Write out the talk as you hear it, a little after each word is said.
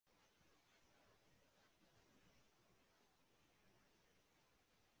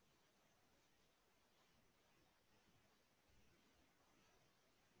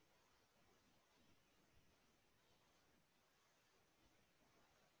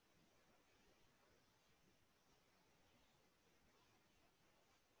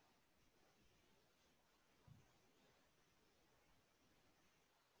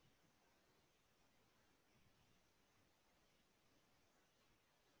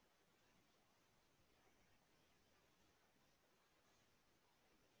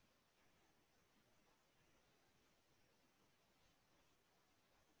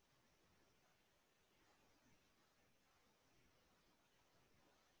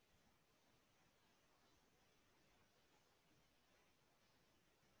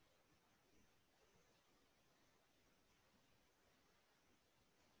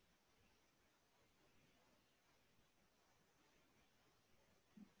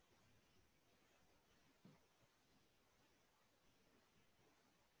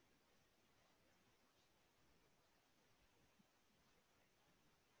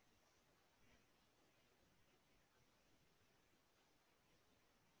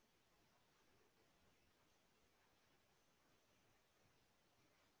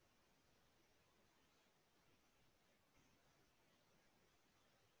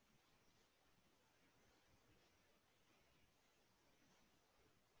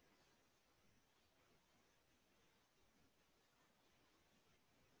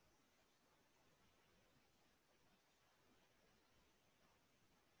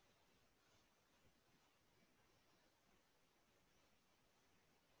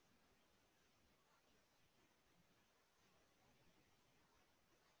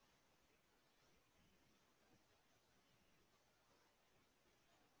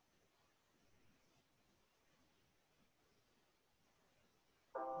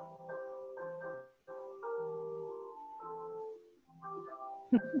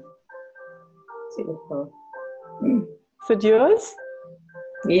Beautiful. Is it yours?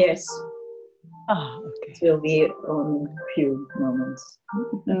 Yes, Ah, it okay. will be on a few moments.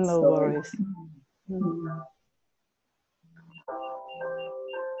 No worries.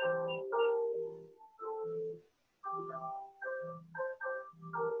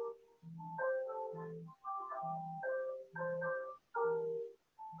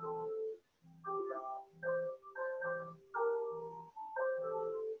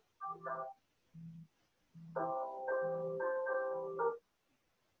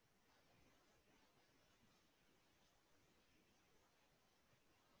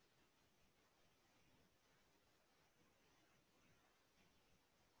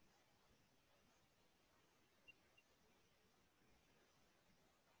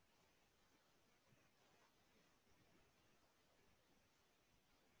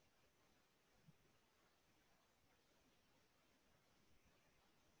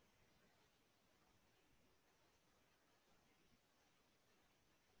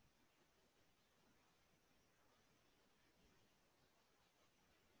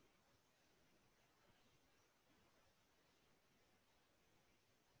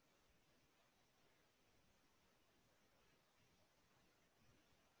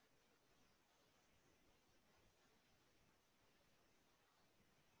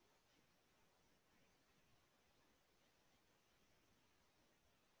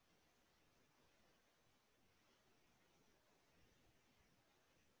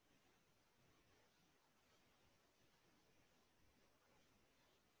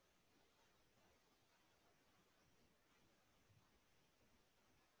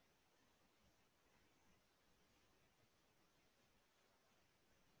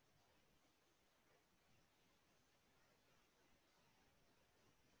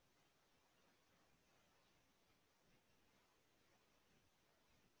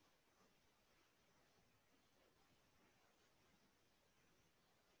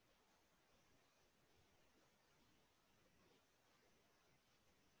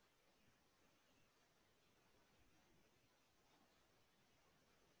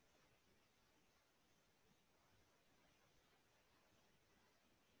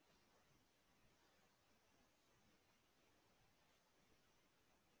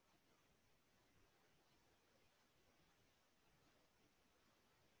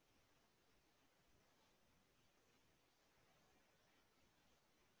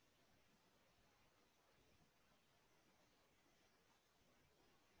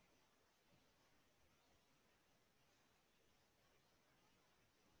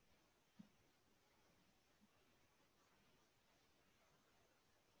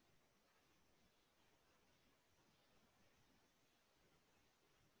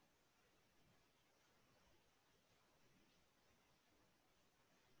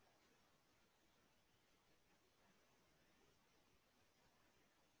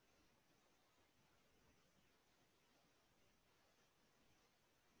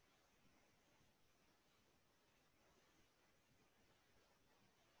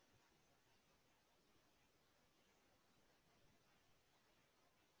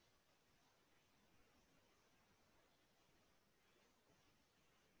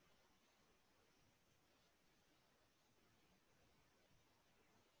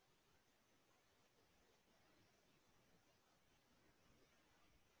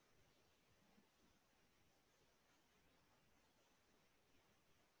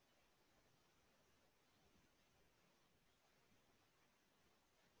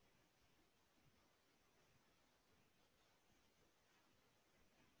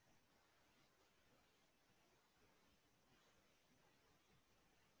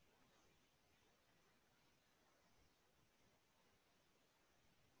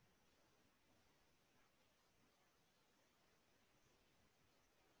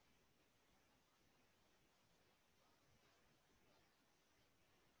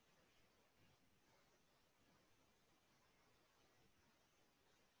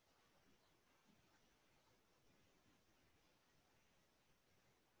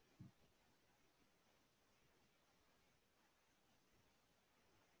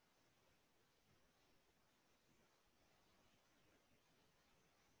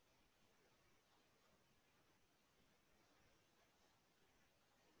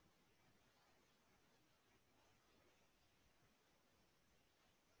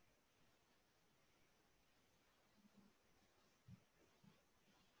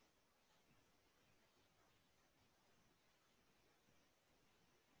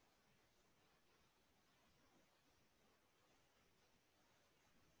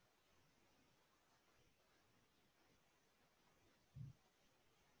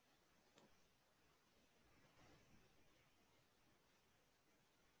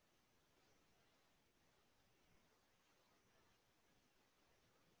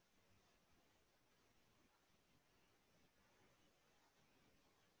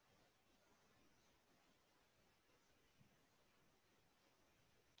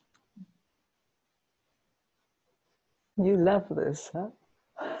 You love this, huh?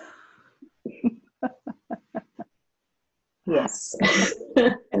 Yes.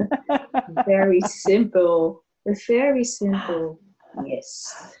 Very simple. Very simple.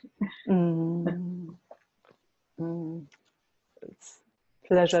 Yes. Mm. It's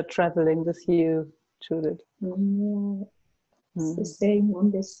pleasure traveling with you, Judith. Yeah, it's the same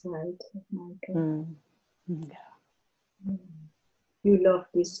on this side, Meike. Yeah. You love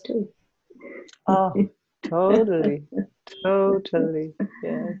this too. Oh, totally. Totally.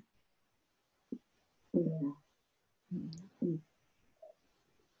 Yes. Yeah. Mm. Mm.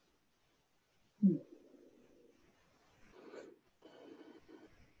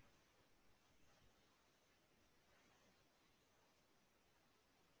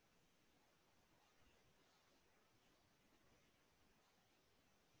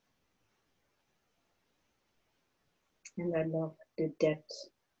 And I love the depth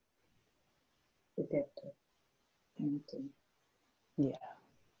of anything. Yeah.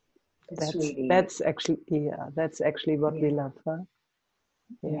 That's really, that's actually what we love, huh?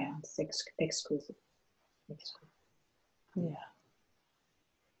 yeah, it's exquisite. Yeah.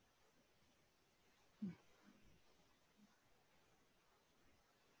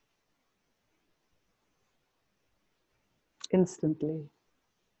 Instantly.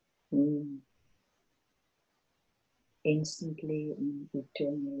 Mm. Instantly and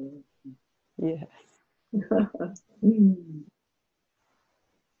eternally. Yes. Mm.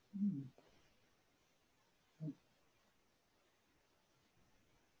 Mm.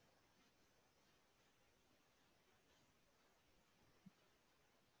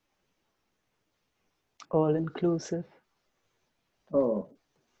 All inclusive. Oh,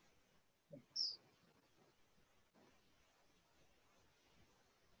 yes.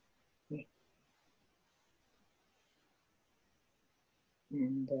 Yeah.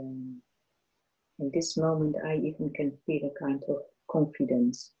 And in this moment, I even can feel a kind of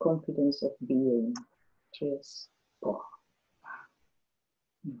confidence of being. Just, oh,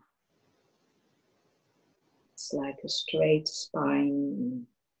 it's like a straight spine.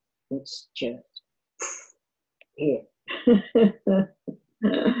 It's just here.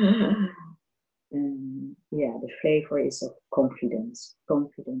 Yeah, the flavor is of confidence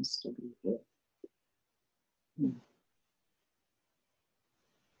to be here. Mm.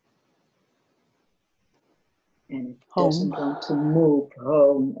 And it doesn't want to move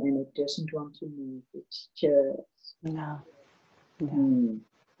home, and it doesn't want to move. It's just No. Yeah.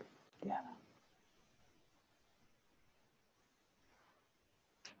 Yeah.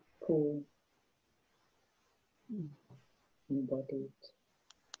 Cool, embodied.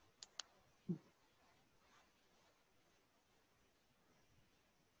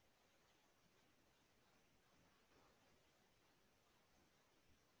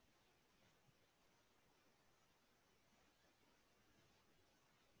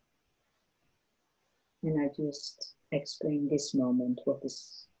 And I just explain this moment, what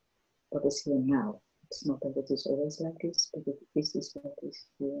is here now. It's not that it is always like this, but this is what is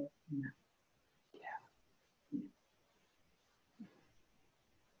here now.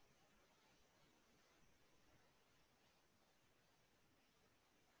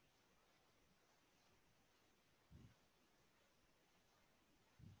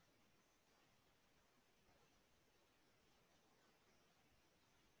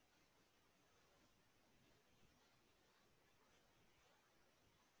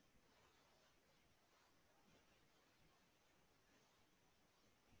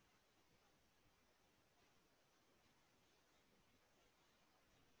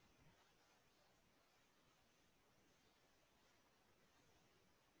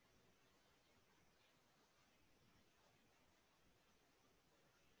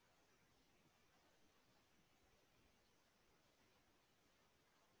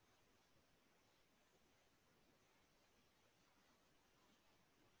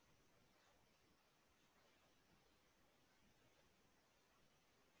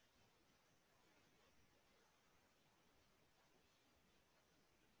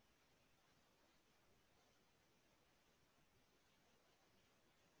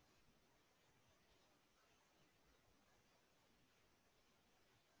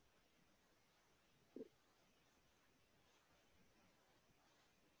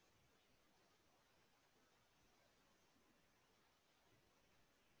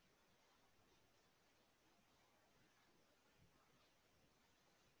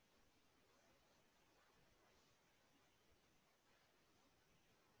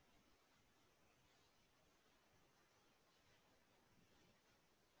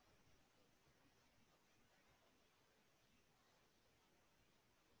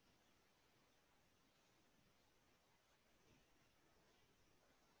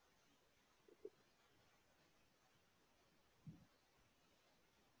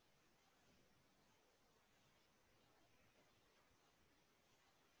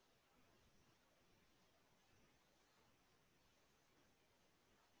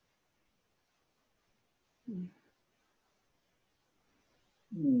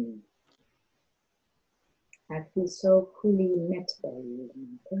 Mm. I feel so fully met by you,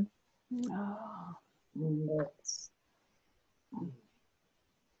 Meike. Oh. And that's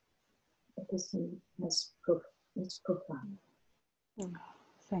it's profound. Oh,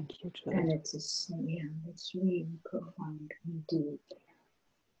 thank you, Juliet. And it is, yeah, it's really profound indeed.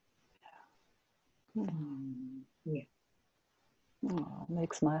 Yeah. Oh,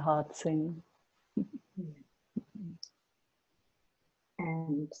 makes my heart sing. Yeah.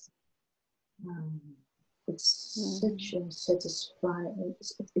 And it's such a satisfying,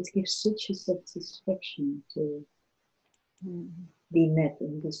 it gives such a satisfaction to be met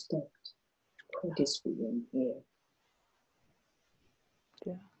in this depth for this being here.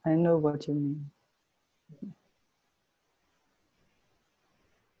 Yeah, I know what you mean.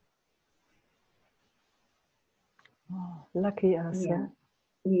 Oh, lucky us. Yeah,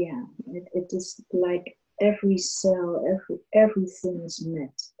 yeah. It is like every cell, everything is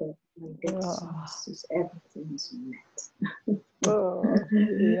met. But my dad says everything is met. Oh,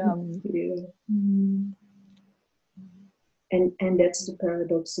 yum. Yeah. And that's the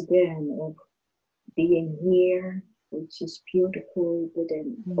paradox again of being here, which is beautiful, but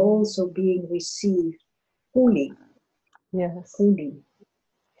then also being received fully. Yes. Fully.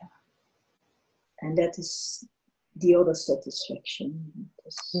 Yeah. And that is the other satisfaction.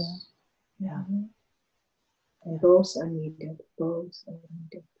 Yeah. Yeah. And both are needed. Both are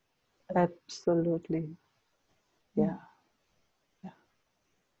needed. Absolutely. Yeah. Yeah.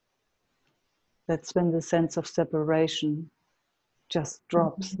 That's when the sense of separation just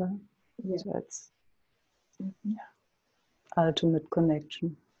drops. Huh? Yeah. So it's ultimate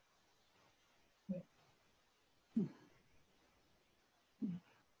connection.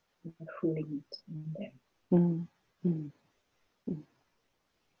 Fully met in there.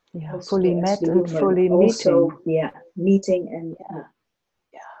 Yeah, also, fully met and human, fully also, meeting. Yeah, meeting and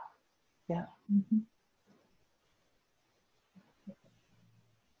Yeah.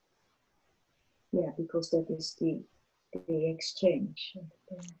 Yeah, because that is the exchange.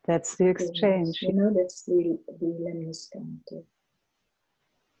 That's the exchange. You know, that's the Lemniscate.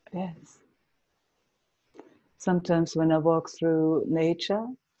 Yes. Sometimes when I walk through nature,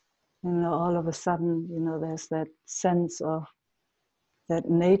 all of a sudden, there's that sense of that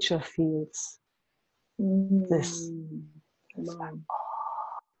nature feels this. It's like,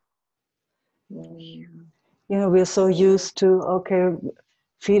 we're so used to,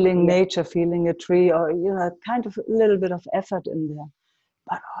 feeling nature, feeling a tree, or, kind of a little bit of effort in there.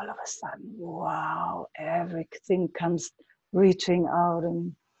 But all of a sudden, wow, everything comes reaching out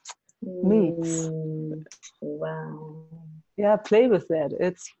and meets. Wow. Yeah, play with that.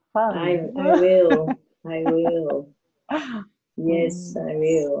 It's fun. I will. I will. Yes, I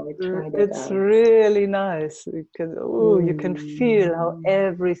will. I try that it's out. really nice because you can feel how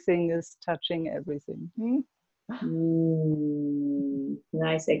everything is touching everything.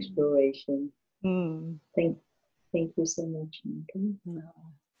 Nice exploration. Thank you so much, Meike. No,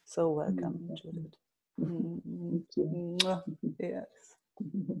 so welcome, Judith. Thank you. Yes.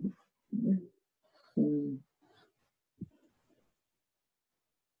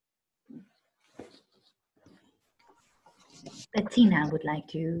 Bettina would like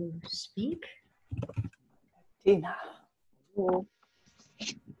to speak. Bettina.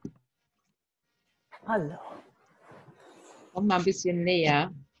 Hallo. Komm mal ein bisschen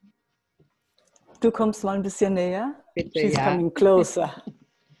näher. Du kommst mal ein bisschen näher? Bitte, She's ja. coming closer.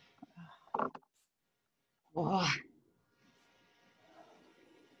 Oh.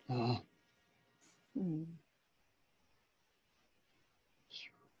 Oh.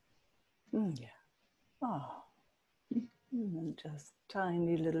 Yeah. Oh. Just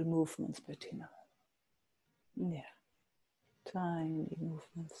tiny little movements, Bettina. Yeah. Tiny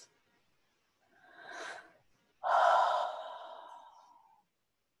movements.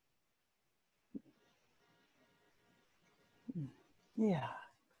 Yeah,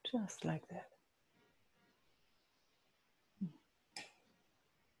 just like that.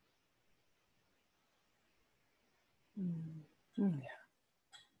 Yeah.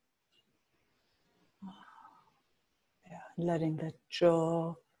 Yeah, letting that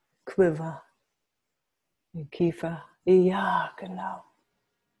jaw quiver. The Kiefer. Ja, genau.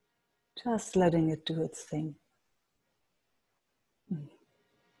 Just letting it do its thing.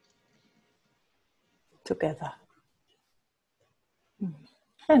 Together.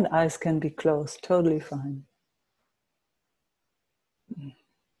 And eyes can be closed, totally fine.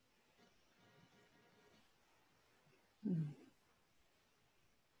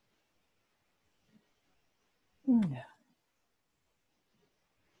 Yeah.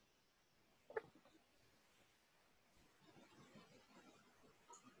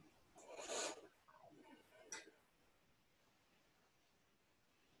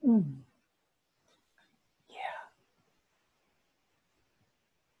 Yeah.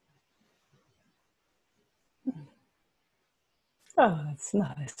 Oh, it's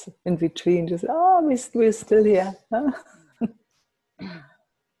nice. In between, just, oh, we're still here. Huh?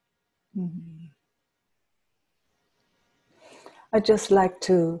 I just like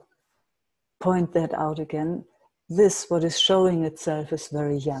to point that out again. This, what is showing itself, is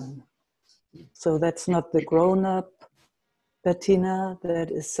very young. So that's not the grown-up Bettina.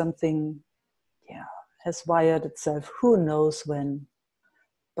 That is something, yeah, has wired itself. Who knows when?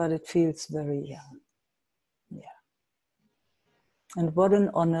 But it feels very young. Yeah. And what an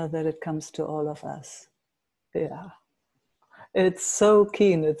honor that it comes to all of us. Yeah. It's so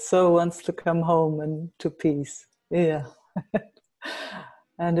keen. It so wants to come home and to peace. Yeah.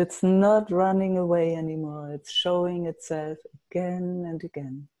 And it's not running away anymore. It's showing itself again and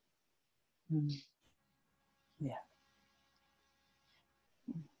again. Yeah.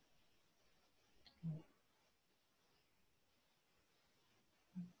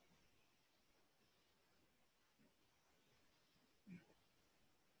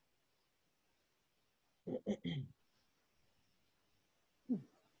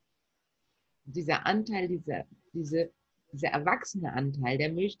 Dieser Anteil, dieser erwachsene Anteil,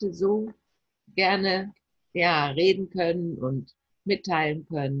 der möchte so gerne ja, reden können und mitteilen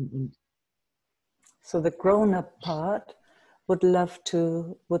können. Und So the grown-up part would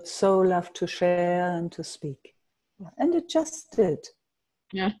so love to share and to speak. And it just did.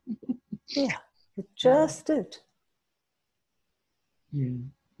 ja. Yeah, it just did.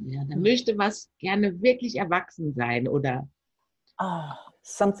 Ja, da möchte was gerne wirklich erwachsen sein oder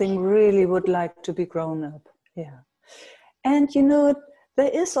Something really would like to be grown up. Yeah. And you know, there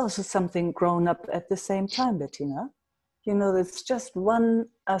is also something grown up at the same time, Bettina. You know, it's just one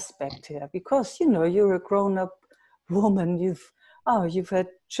aspect here because, you know, you're a grown up woman. You've had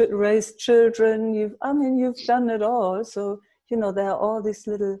raised children. You've done it all. So, you know, there are all these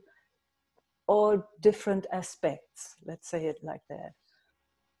all different aspects. Let's say it like that.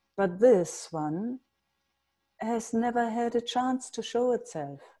 But this one has never had a chance to show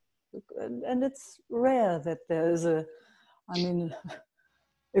itself. And it's rare that there is a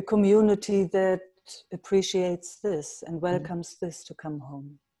community that appreciates this and welcomes this to come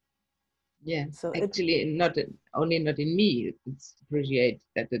home. Yeah, so actually not in me, it's appreciate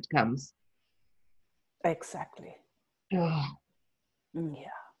that it comes. Exactly. Oh.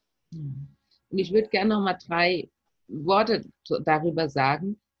 Ja. Und ich würde gerne noch mal 3 Worte darüber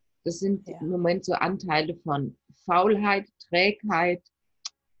sagen. Das sind im Moment so Anteile von Faulheit, Trägheit,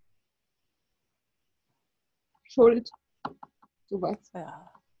 Schuld, sowas. Yeah.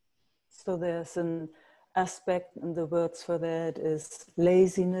 So there's an aspect, and the words for that is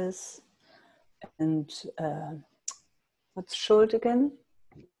laziness and what's Schuld again?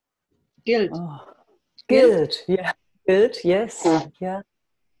 Guilt. Guilt. Yeah. Guilt. Yes. Yeah.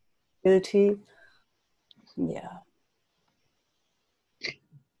 Guilty. Yeah.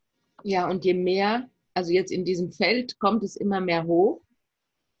 Ja, und je mehr, also jetzt in diesem Feld kommt es immer mehr hoch.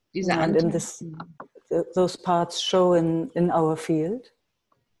 Diese And in those parts show in our field.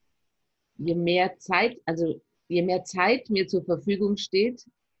 Je mehr Zeit mir zur Verfügung steht,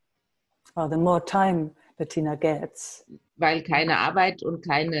 the more time Bettina gets. Weil keine Arbeit und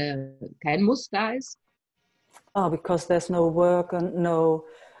kein Muss da ist. Because there's no work and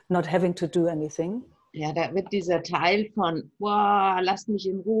not having to do anything. Ja, da wird dieser Teil von, boah, lasst mich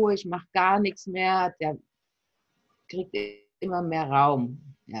in Ruhe, ich mache gar nichts mehr, der kriegt immer mehr Raum.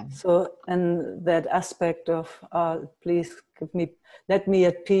 Ja. So, and that aspect of, please let me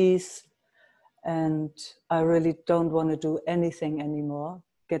at peace, and I really don't want to do anything anymore,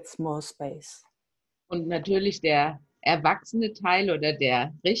 gets more space. Und natürlich der erwachsene Teil oder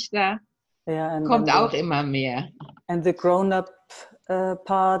der Richter kommt auch immer mehr. And the grown-up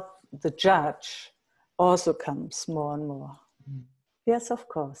part, the judge, also comes more and more. Yes, of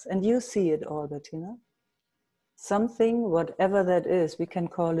course. And you see it all, Bettina. Something, whatever that is, we can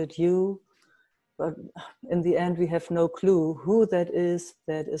call it you, but in the end we have no clue who that is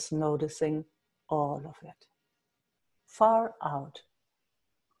noticing all of it. Far out.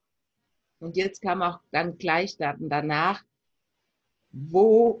 Und jetzt kam auch dann gleich danach,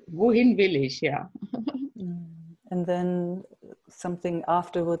 wohin will ich, ja. And then something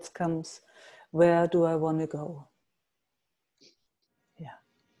afterwards comes, where do I want to go? Yeah.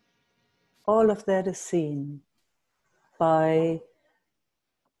 All of that is seen by,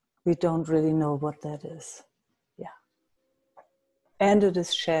 we don't really know what that is. Yeah. And it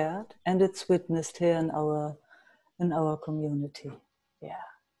is shared and it's witnessed here in our community. Yeah.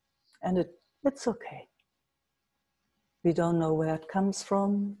 And it's okay. We don't know where it comes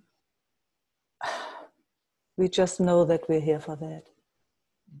from. We just know that we're here for that.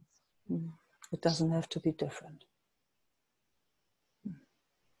 It doesn't have to be different.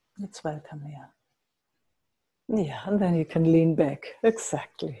 It's welcome here. Yeah, and then you can lean back.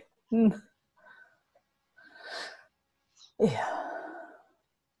 Exactly. Yeah.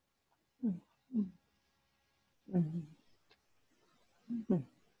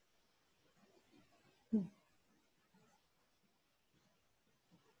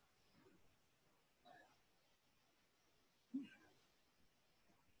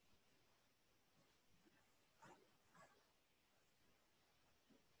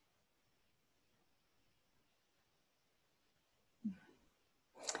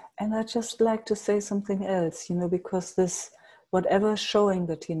 And I just like to say something else, because this, whatever showing,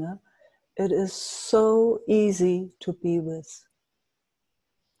 Bettina, it is so easy to be with.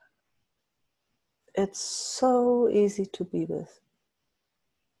 It's so easy to be with.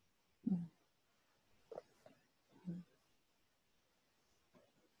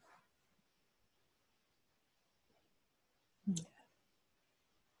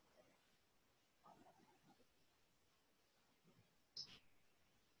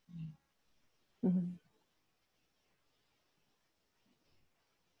 Mm-hmm.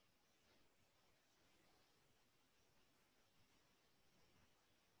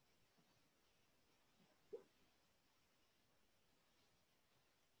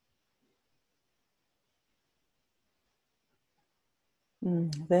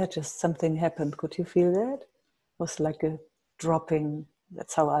 There just something happened. Could you feel that? It was like a dropping.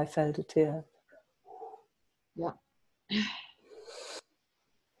 That's how I felt it here. Ja.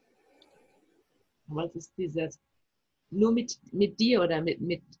 Was ist dieses? Nur mit dir oder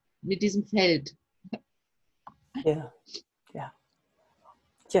mit diesem Feld? Yeah, yeah.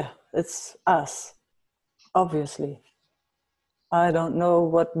 Yeah, it's us, obviously. I don't know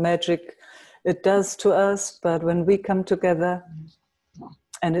what magic it does to us, but when we come together,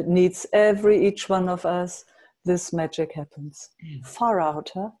 and it needs each one of us, this magic happens. Far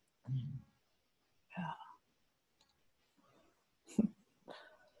out, huh? Yeah.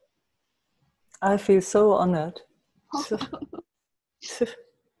 I feel so honored.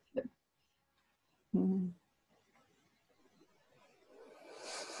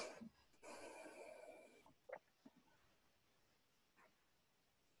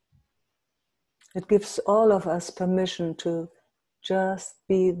 It gives all of us permission to just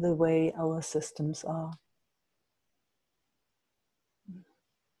be the way our systems are.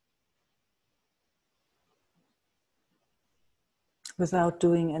 Without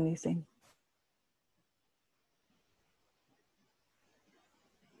doing anything.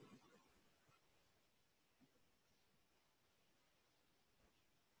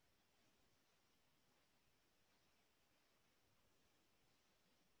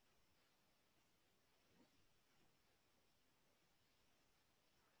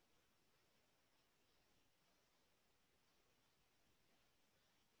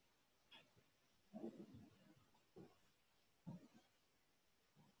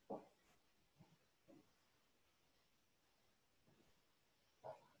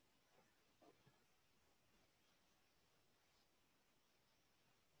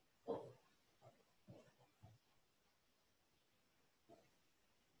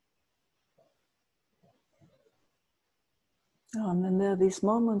 Oh, and then there are these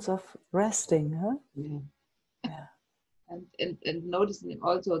moments of resting, huh? Yeah. Yeah. And noticing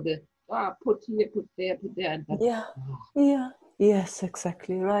also the put here, put there, and then, Yeah. Yeah. Yes,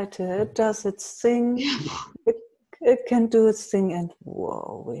 exactly right. It does its thing. It can do its thing, and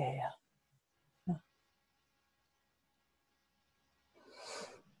whoa, we're here. Yeah.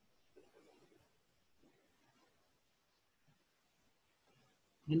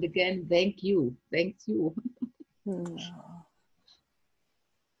 And again, thank you. Thanks you. No.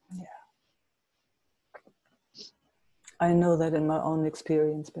 Yeah. I know that in my own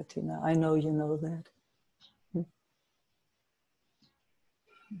experience, Bettina. I know you know that.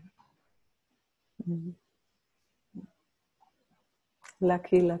 Mm-hmm.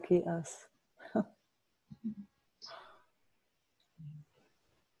 Lucky, lucky us.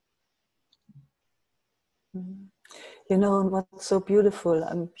 You know, and what's so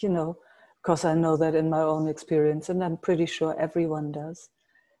beautiful, because I know that in my own experience, and I'm pretty sure everyone does.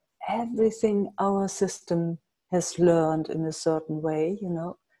 Everything our system has learned in a certain way,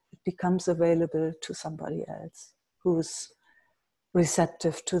 it becomes available to somebody else who's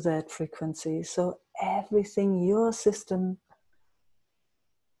receptive to that frequency. So everything your system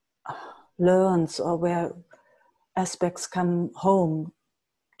learns, or where aspects come home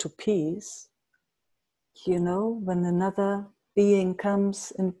to peace, you know, when another being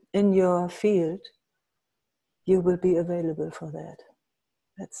comes in your field, you will be available for that.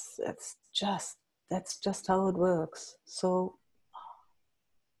 That's just how it works. So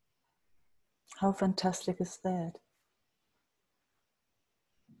how fantastic is that?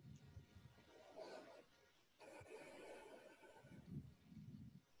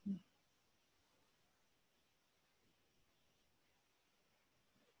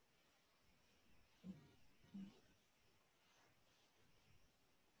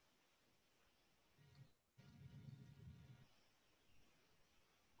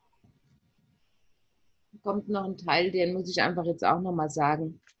 Kommt noch ein Teil, den muss ich einfach jetzt auch nochmal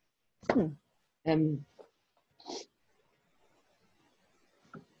sagen. Ähm,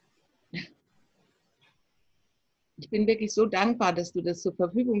 ich bin wirklich so dankbar, dass du das zur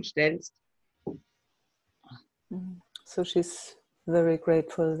Verfügung stellst. So she's very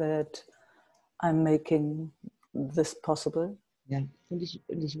grateful that I'm making this possible. Ja, und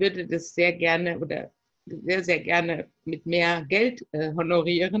ich würde das sehr gerne oder sehr, sehr gerne mit mehr Geld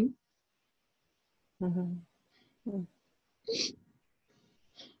honorieren. Mhm. Mhm.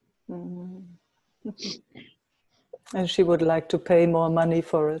 Mhm. And she would like to pay more money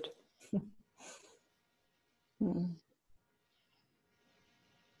for it. Mhm.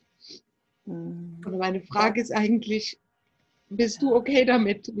 Mhm. Und meine Frage ist eigentlich, bist du okay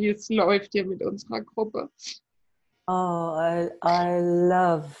damit, wie es läuft hier mit unserer Gruppe? Oh, I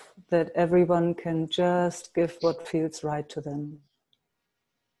love that everyone can just give what feels right to them.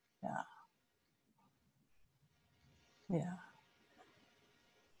 Yeah. Yeah.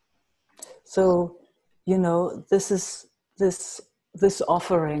 So, you know, this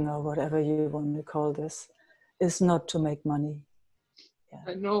offering, or whatever you want to call this, is not to make money. Yeah.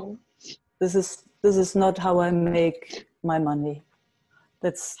 I know. This is not how I make my money.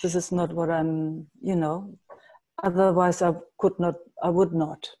 This is not what I'm, you know. Otherwise, I would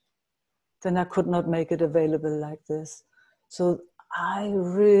not. Then I could not make it available like this. So I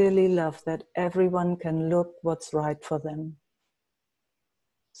really love that everyone can look what's right for them.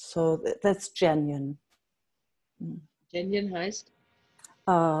 So that's genuine. Genuine heißt?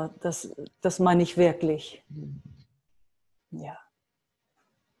 Das meine ich wirklich. Ja.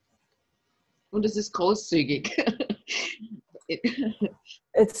 Und es ist großzügig.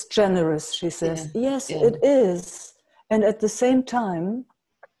 It's generous, she says. Yeah. Yes, Yeah. it is. And at the same time,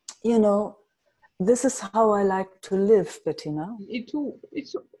 you know, this is how I like to live, Bettina. Me too. Me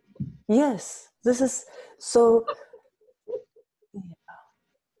too. Yes, this is so.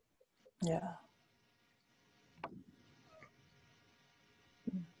 Yeah.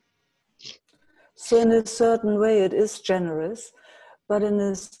 So in a certain way, it is generous, but in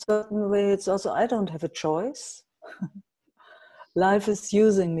a certain way, it's also, I don't have a choice. Life is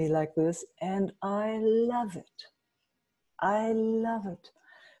using me like this, and I love it. I love it.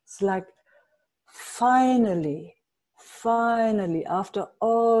 It's like finally, after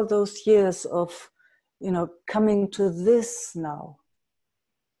all those years of, you know, coming to this now,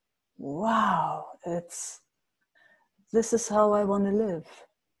 wow, this is how I want to live.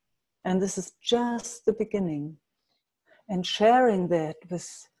 And this is just the beginning. And sharing that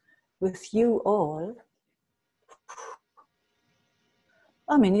with you all,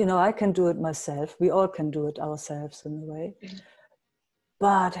 I mean, you know, I can do it myself. We all can do it ourselves in a way.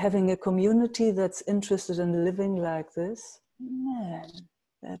 But having a community that's interested in living like this, man,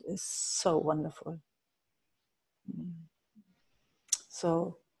 that is so wonderful.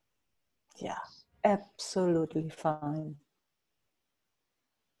 So, yeah, absolutely fine.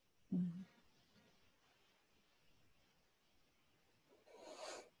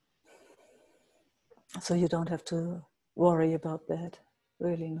 So you don't have to worry about that,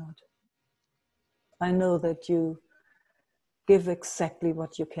 really not. I know that you give exactly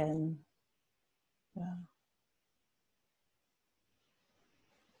what you can. Yeah.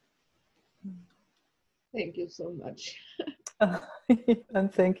 Thank you so much.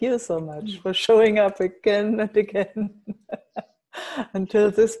 And thank you so much for showing up again and again until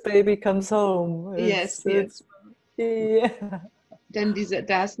this baby comes home. Yes. Yeah. Denn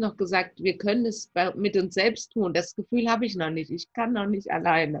da hast noch gesagt, wir können es mit uns selbst tun. Das Gefühl habe ich noch nicht. Ich kann noch nicht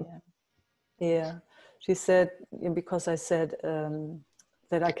alleine. Yeah. She said, because I said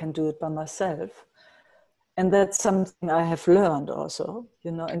that I can do it by myself. And that's something I have learned also,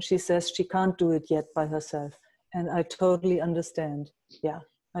 you know, and she says she can't do it yet by herself. And I totally understand. Yeah,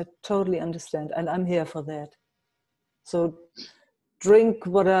 I totally understand. And I'm here for that. So drink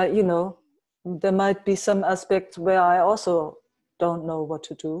what you know, there might be some aspects where I also don't know what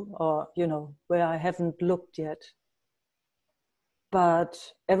to do, or, you know, where I haven't looked yet.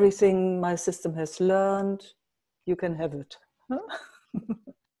 but everything my system has learned, you can have it.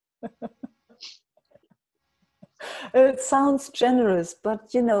 It sounds generous,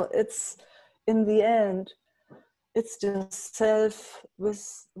 but you know, it's in the end, it's just self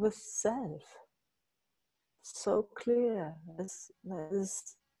with self. So clear. It's,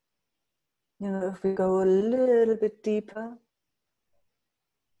 you know, if we go a little bit deeper,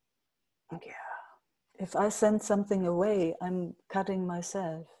 yeah. If I send something away, I'm cutting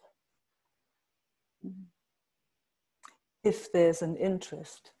myself. If there's an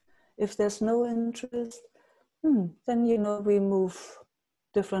interest. If there's no interest, then, you know, we move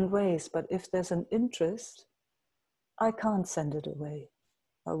different ways. But if there's an interest, I can't send it away.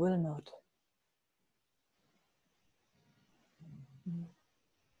 I will not.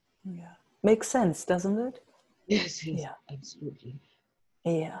 Yeah. Makes sense, doesn't it? Yes, yes, Yeah. absolutely.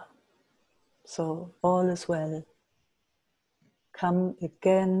 Yeah. So all is well. Come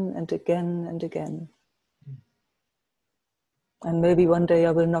again and again and again. And maybe one day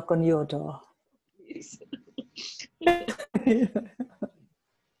I will knock on your door. Yes.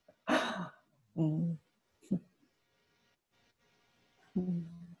 Mm. Mm.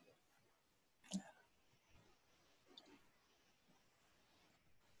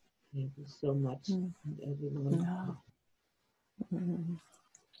 Thank you so much, and everyone. Yeah.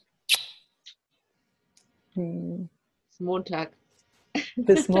 Mm. It's Montag.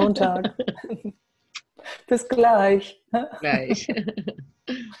 Bis Montag. Bis gleich. Gleich.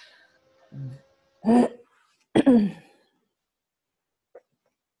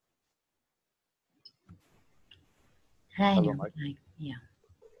 Hallo, Rainer. Mike. Ja.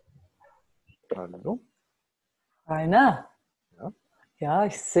 Hallo. Rainer? Ja? Ja,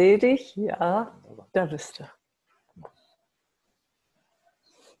 ich sehe dich. Ja, da bist du.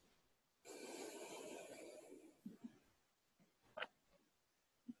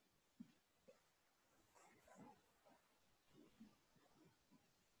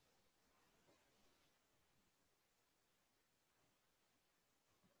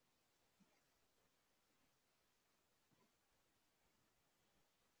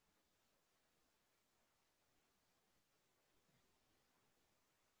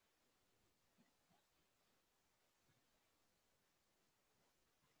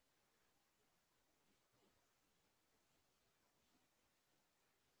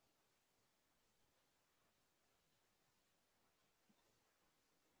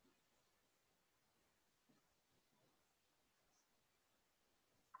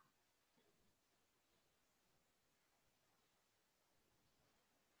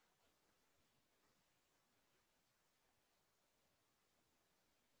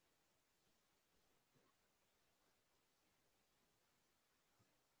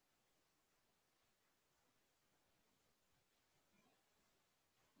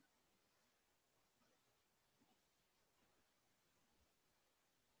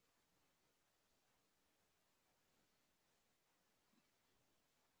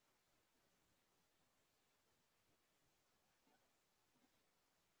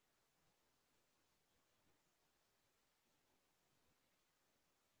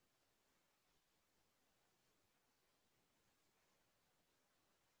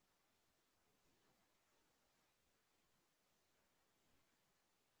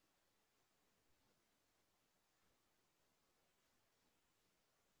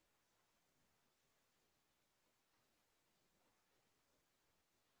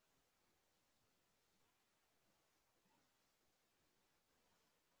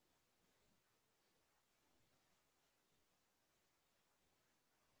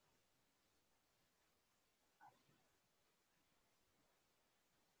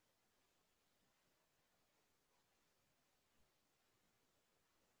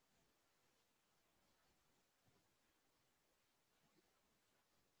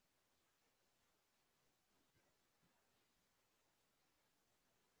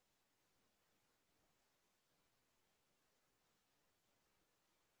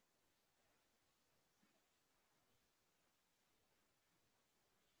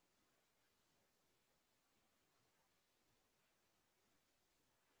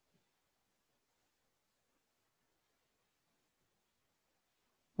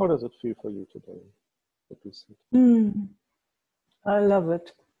 How does it feel for you today? What do you see? I love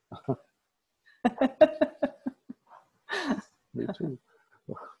it. Me too.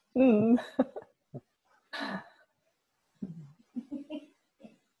 Mm.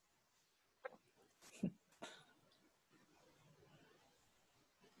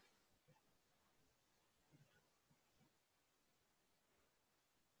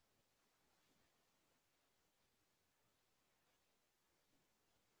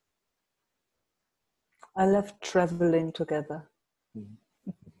 I love traveling together.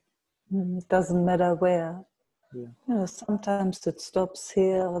 Mm-hmm. It doesn't matter where. Yeah. You know, sometimes it stops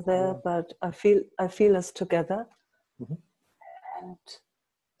here or there, Yeah. but I feel us together. Mm-hmm. And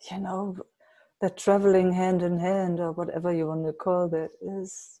you know, that traveling hand in hand, or whatever you want to call it,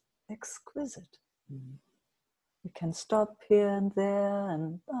 is exquisite. Mm-hmm. We can stop here and there,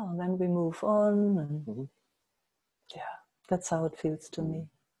 and then we move on. And Mm-hmm. yeah, that's how it feels to me.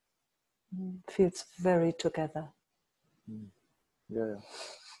 It feels very together. Mm. Yeah, yeah.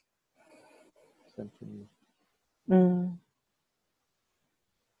 Same to me. Mm.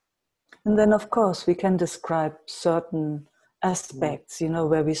 And then, of course, we can describe certain aspects, you know,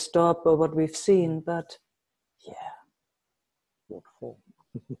 where we stop or what we've seen, but yeah. What for?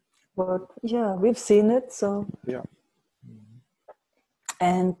 But yeah, we've seen it, so. Yeah.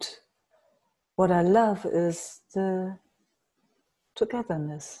 And what I love is the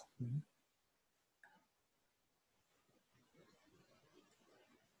togetherness. Mm-hmm.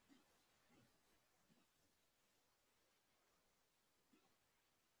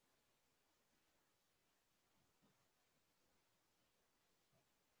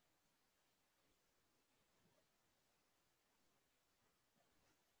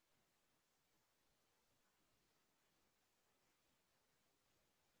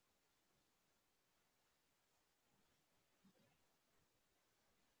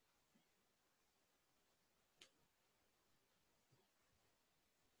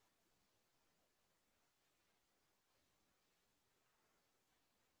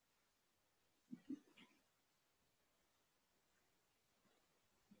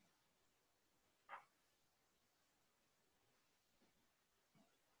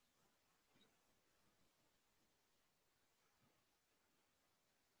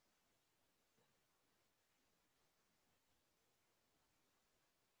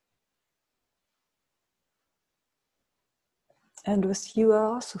 And with you, I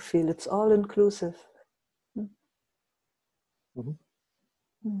also feel it's all inclusive. Mm-hmm.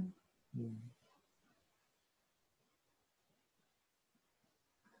 Mm. Mm.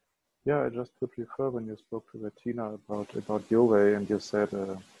 Yeah, I just could refer when you spoke to Bettina about your way, and you said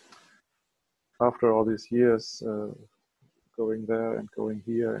after all these years going there and going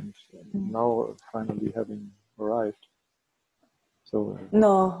here, and now finally having arrived. So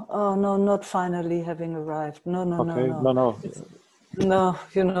No, oh no, not finally having arrived. No, no, okay, no. no. No,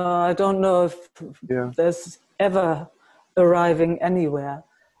 you know, I don't know if Yeah. there's ever arriving anywhere,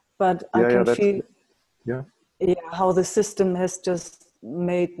 but I can that's feel yeah. how the system has just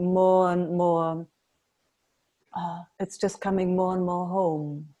made more and more, it's just coming more and more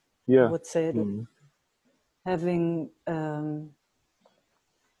home, I Yeah. would say. Mm-hmm. Having,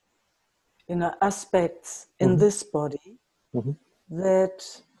 you know, aspects in Mm-hmm. this body Mm-hmm.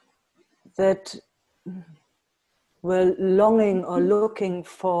 that were longing or looking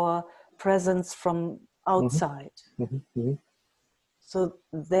for presence from outside. Mm-hmm. Mm-hmm. So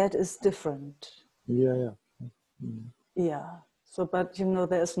that is different. Yeah, yeah. Mm-hmm. Yeah. So, but you know,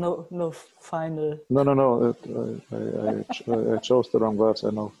 there's no final. No. I chose the wrong words. I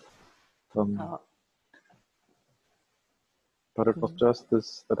know. But it was just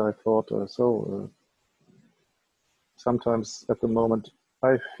this that I thought. Sometimes at the moment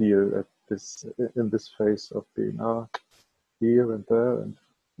I feel at this in this phase of being here and there, and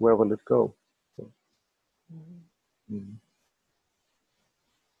where will it go? So, mm.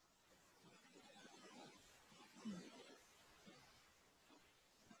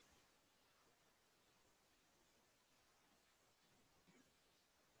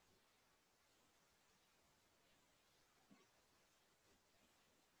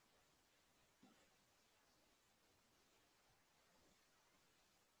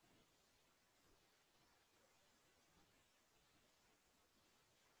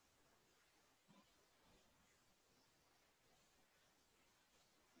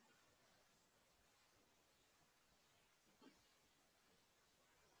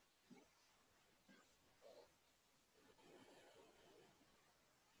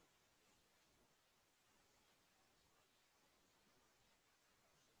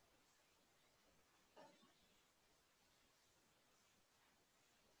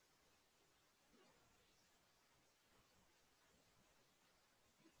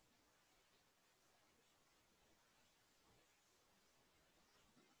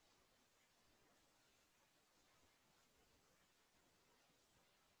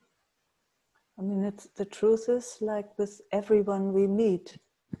 I mean, it's the truth is, like with everyone we meet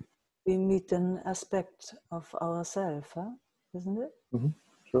an aspect of ourselves, huh? Isn't it? Mm-hmm.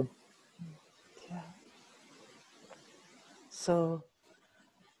 Sure. Yeah. So,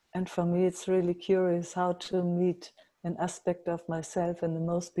 And for me, it's really curious how to meet an aspect of myself in the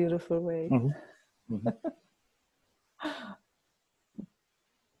most beautiful way. Mm-hmm.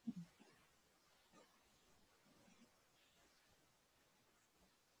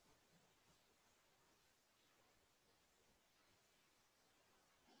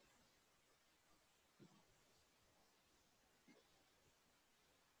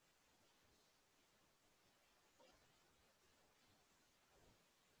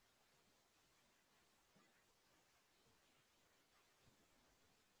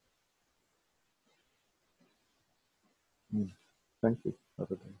 Mm-hmm. Thank you.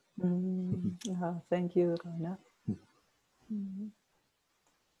 Thank you, Rainer. Mm.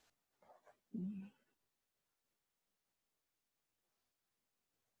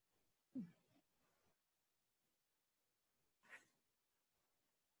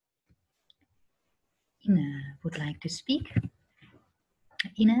 Ina would like to speak.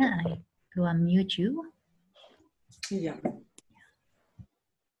 Ina, I will unmute you. Yeah.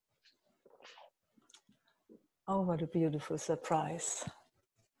 Oh, what a beautiful surprise.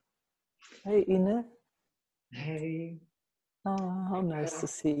 Hey, Ine. Hey. Oh, how nice to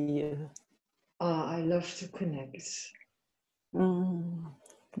see you. I love to connect.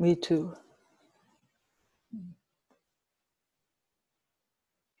 Me too.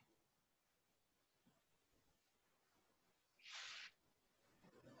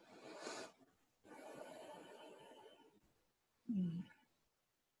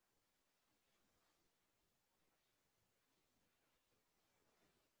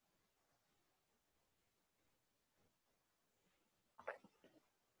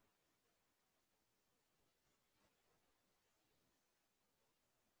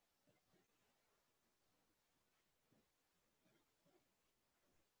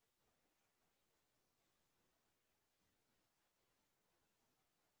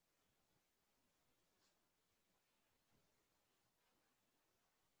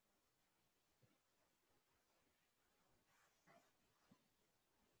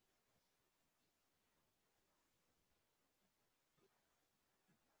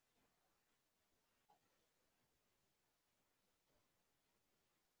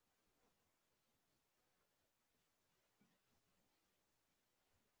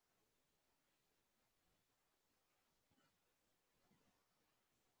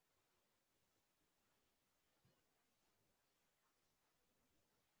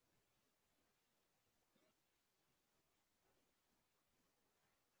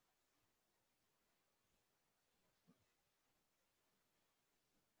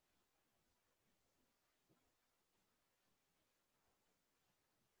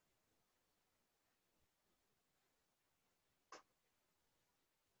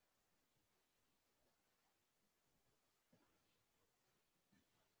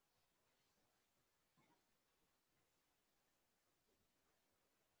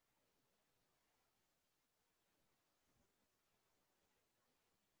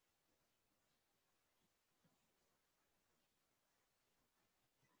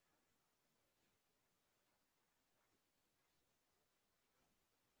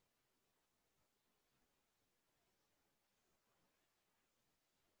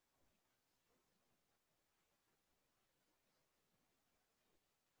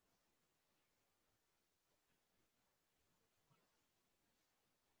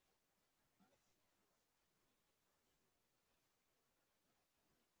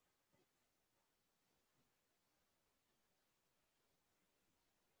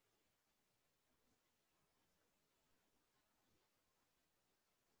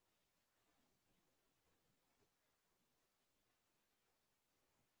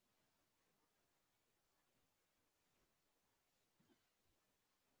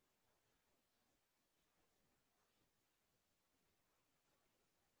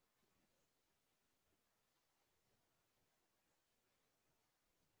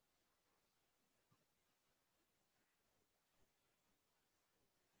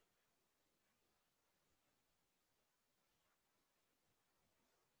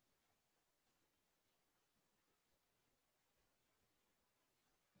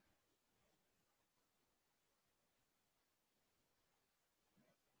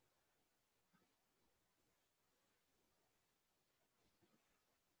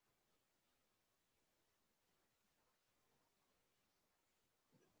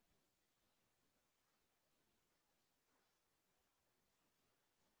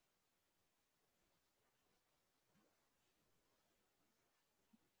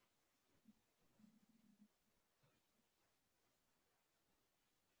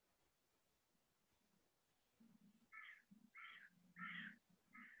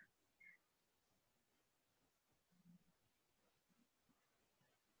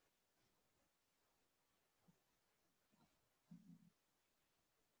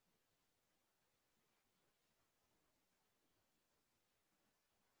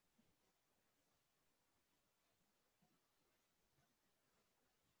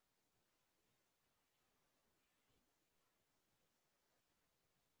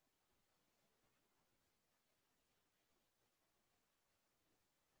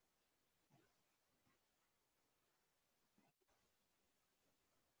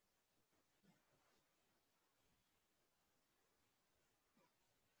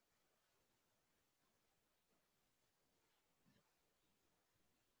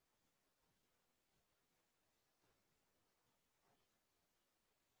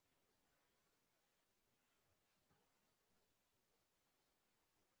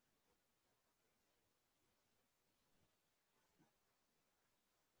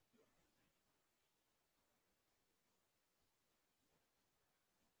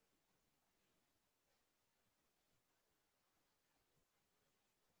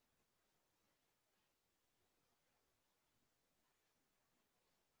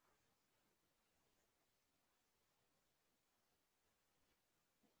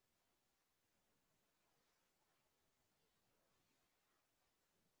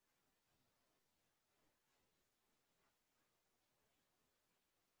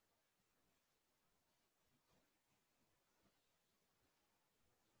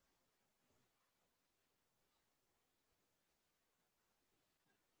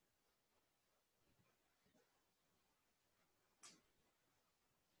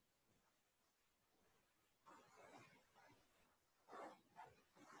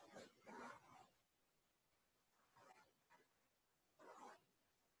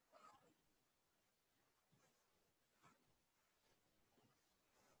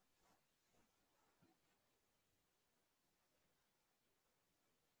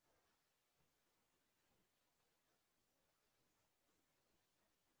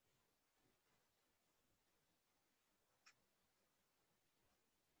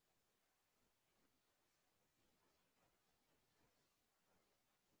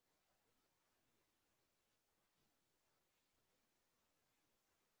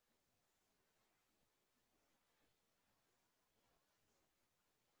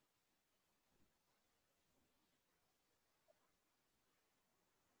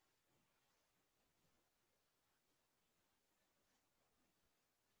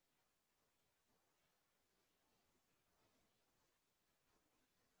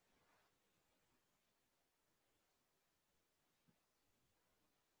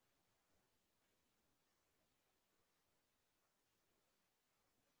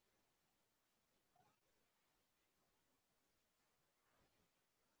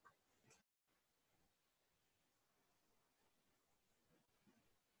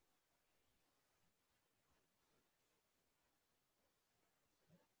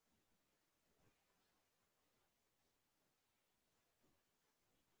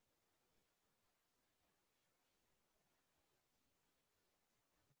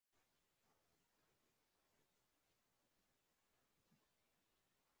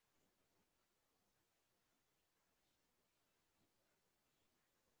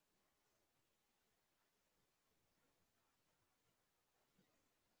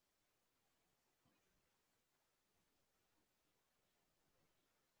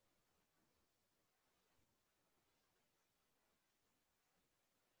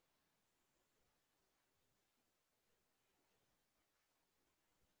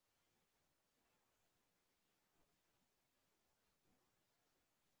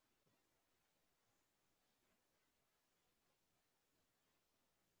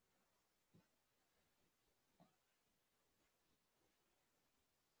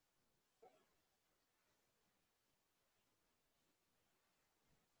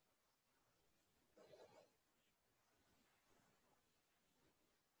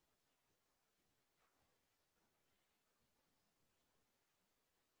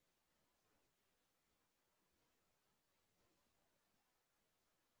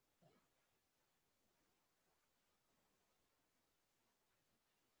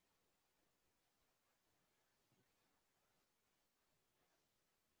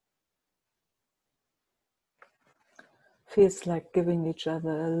 Feels like giving each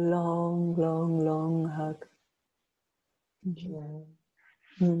other a long, long, long hug. Yeah.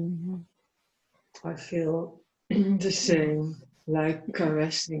 Mhm. I feel the same, like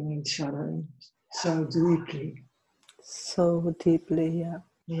caressing each other so deeply. So deeply, yeah.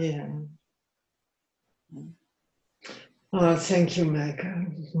 Yeah. Oh, thank you, Meike.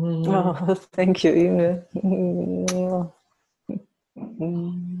 Oh, thank you, Ine.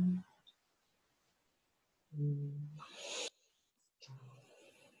 Mm.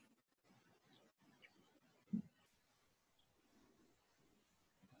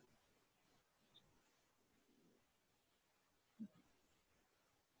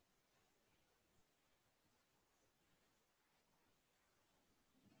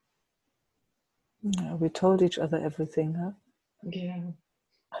 Yeah, we told each other everything, huh? Yeah.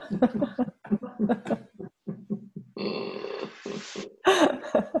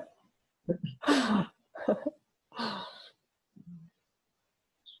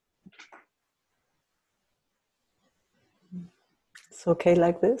 It's okay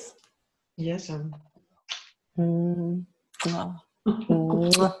like this? Yes, Mm. Oh.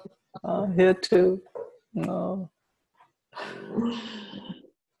 Mwah. Oh, here too. Oh.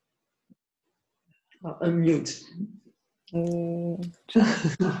 I'll unmute. Mm.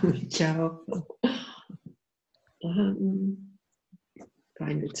 Ciao.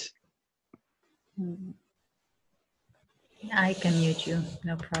 Find it. Mm. I can mute you,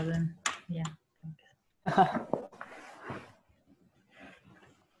 no problem. Yeah.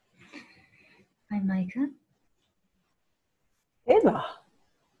 Hi, Meike. Eva.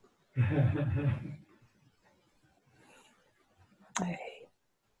 Hey.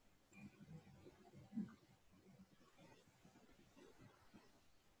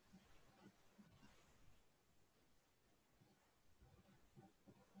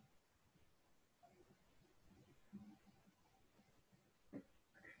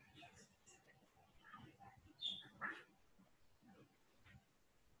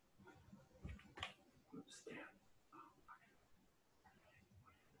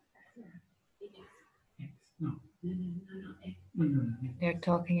 They're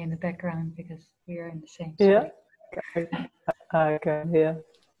talking in the background because we are in the same Yeah, space. I can hear.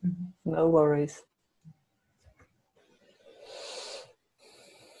 Mhm. No worries.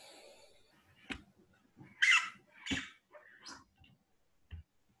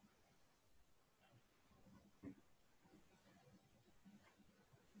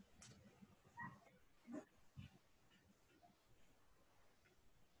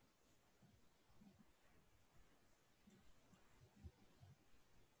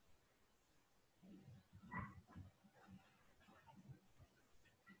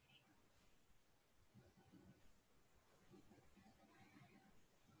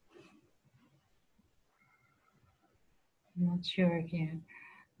 I'm not sure if you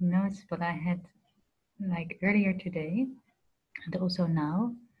noticed, but I had like earlier today and also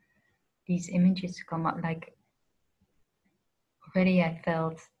now these images come up. Like already I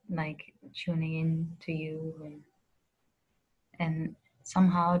felt like tuning in to you, and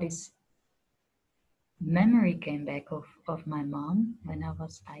somehow this memory came back of my mom when I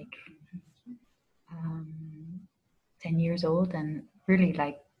was like 10 years old, and really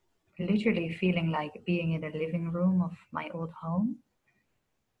like literally feeling like being in the living room of my old home.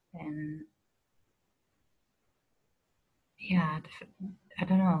 And yeah, I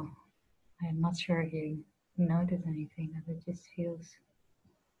don't know. I'm not sure if you notice anything, but it just feels.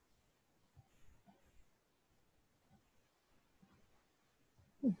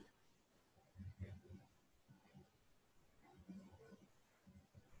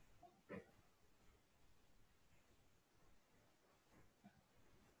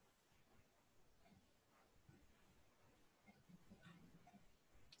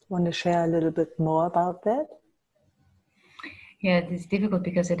 Want to share a little bit more about that? Yeah, it's difficult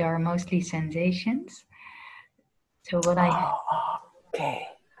because there are mostly sensations. So what Okay.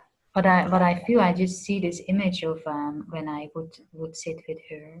 what I feel, I just see this image of when I would sit with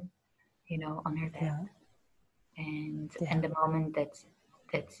her, you know, on her lap, Yeah. and the moment that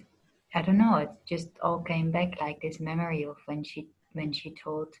I don't know, it just all came back, like this memory of when she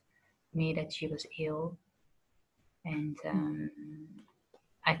told me that she was ill, and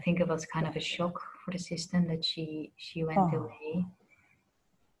I think it was kind of a shock for the system that she went away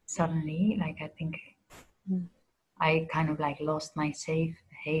suddenly. Like I think I kind of like lost my safe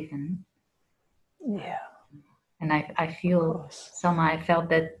haven. Yeah. And I feel somehow I felt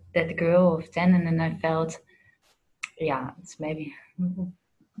that girl of 10, and then I felt, yeah, it's maybe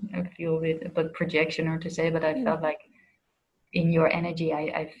I feel it, but projection or to say, but I felt like in your energy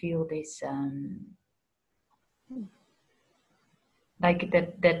I feel this like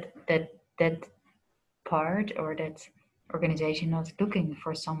that part or that organization was looking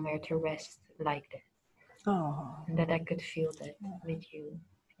for somewhere to rest like that. Oh, And that I could feel that with you.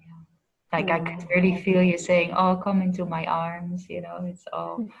 Yeah. Like I could really feel you saying, "Oh, come into my arms," you know, it's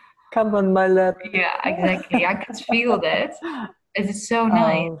all come on my lap. yeah, exactly. I could feel that. It's so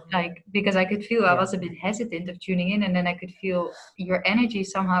nice. Oh, Like because I could feel I yeah. was a bit hesitant of tuning in, and then I could feel your energy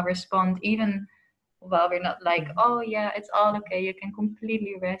somehow respond even while we're not like, oh yeah, it's all okay, you can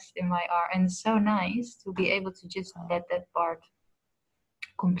completely rest in my arm. And it's so nice to be able to just let that part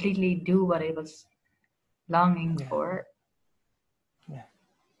completely do what it was longing for. Yeah.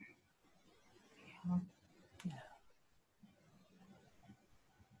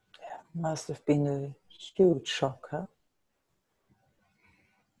 Must have been a huge shock, huh?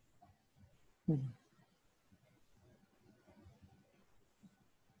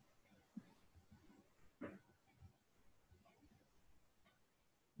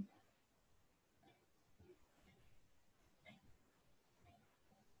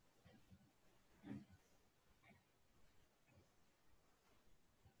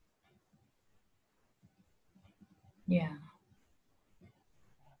 Yeah.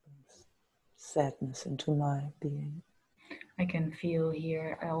 Sadness into my being. I can feel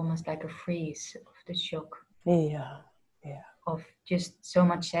here almost like a freeze of the shock. Yeah, yeah. Of just so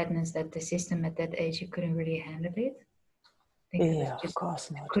much sadness that the system at that age you couldn't really handle it. I think Yeah, just of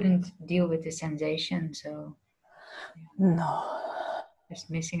course not. couldn't deal with the sensation, so No. just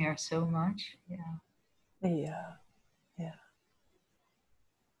missing her so much. Yeah. Yeah, yeah.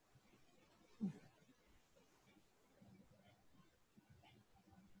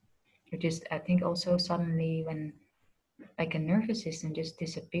 Or just I think also suddenly when like a nervous system just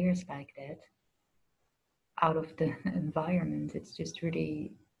disappears like that out of the environment, it's just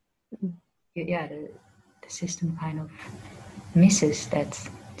really yeah, the system kind of misses that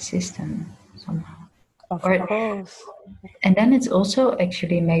system somehow. Of Or course. and then it's also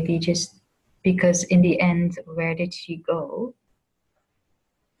actually maybe just because in the end, where did she go?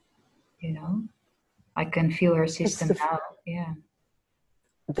 You know, I can feel her system now. Yeah.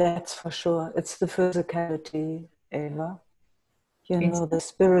 That's for sure. It's the physicality, Eva. You know, the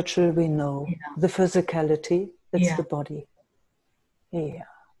spiritual we know. Yeah. The physicality, it's Yeah. the body. Yeah.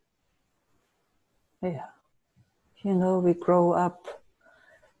 Yeah. You know, we grow up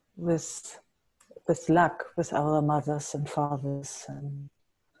with luck with our mothers and fathers and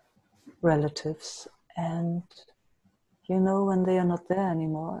relatives, and you know, when they are not there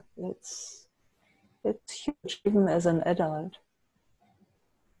anymore, it's huge, even as an adult.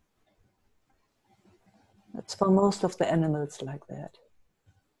 It's for most of the animals like that,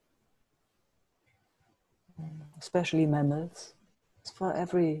 especially mammals. It's for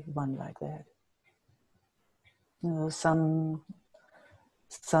everyone like that. You know, some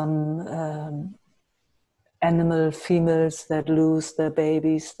animal females that lose their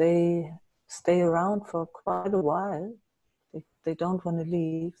babies, they stay around for quite a while. They don't want to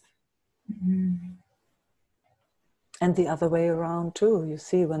leave. Mm-hmm. And the other way around too. You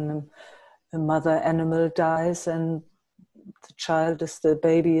see, when a mother animal dies and the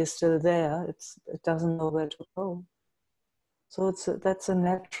baby is still there, it doesn't know where to go. So that's a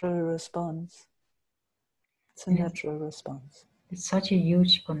natural response. It's a natural response. It's such a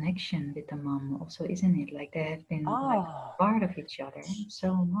huge connection with the mom also, isn't it? Like they have been like part of each other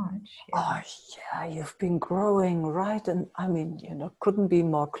so much. Yeah. Oh yeah, you've been growing, right? And I mean, you know, couldn't be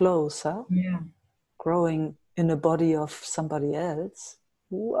more close, huh? Yeah. Growing in a body of somebody else.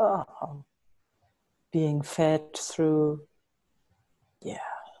 Wow. Being fed through,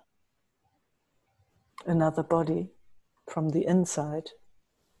 another body from the inside.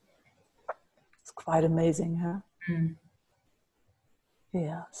 It's quite amazing, huh? Mm.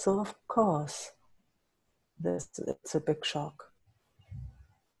 Yeah, so of course, it's a big shock.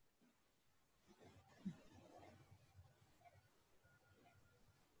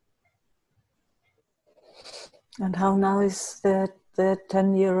 And how now is that the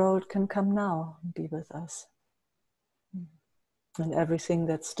 10-year-old can come now and be with us. And everything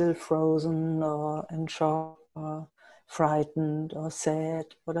that's still frozen or in shock or frightened or sad,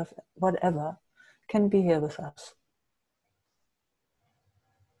 whatever, can be here with us.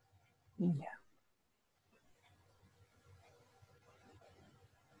 Yeah.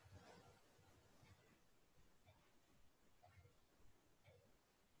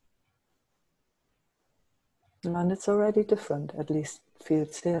 And it's already different, at least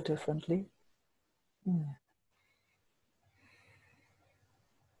feels here differently. Yeah.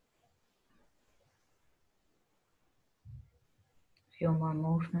 Feel more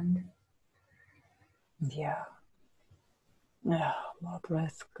movement. Yeah. Yeah, more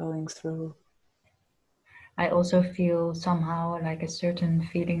breath going through. I also feel somehow like a certain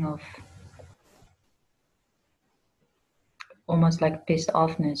feeling of almost like pissed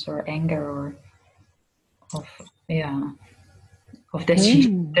offness or anger or of of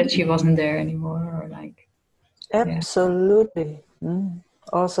that she wasn't there anymore, or like Absolutely.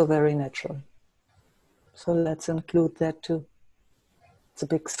 Also very natural. So let's include that too. It's a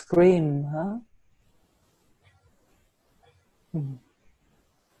big scream, huh?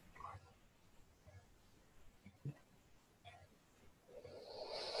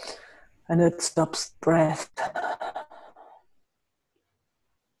 And it stops breath.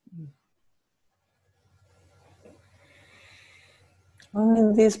 I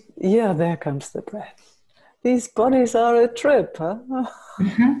mean, there comes the breath. These bodies are a trip, huh?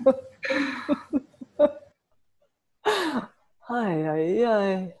 Hi, hi,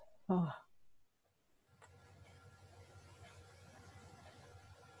 hi. Oh.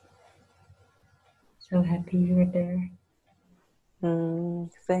 So happy you were there.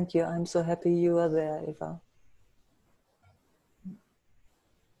 Thank you. I'm so happy you are there, Eva.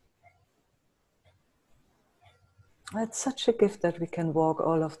 It's such a gift that we can walk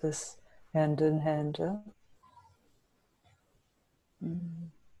all of this hand in hand. Huh?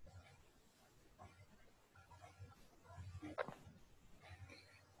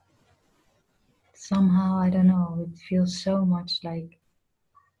 Somehow, I don't know, it feels so much like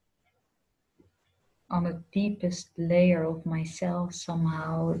on the deepest layer of myself,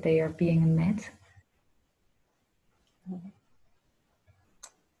 somehow they are being met.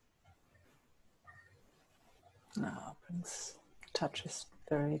 No, brings touches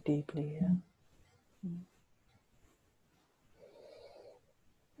very deeply here.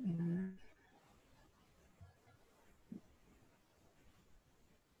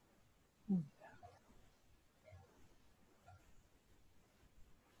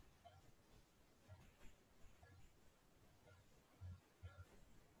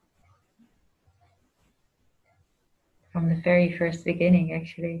 From the very first beginning,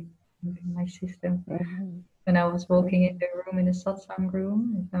 actually, in my system. When I was walking in the room, in the satsang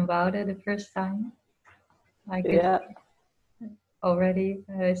room, in Woude the first time, I could already,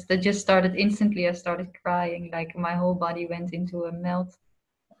 it just started instantly. I started crying, like my whole body went into a melt,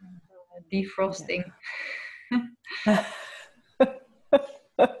 defrosting.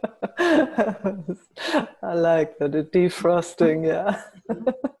 I like that, the defrosting, yeah.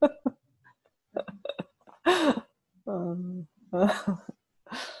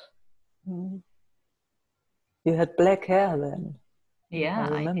 You had black hair then. Yeah, I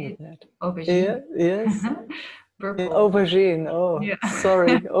remember I did. that. Aubergine. Yeah, yes. Purple. Aubergine. Oh, yeah.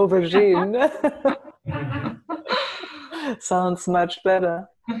 Sorry, aubergine. Sounds much better.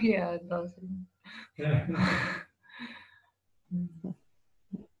 Yeah, it does.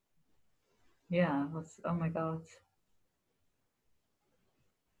 Yeah, oh my God.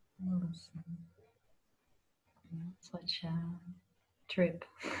 Such a trip.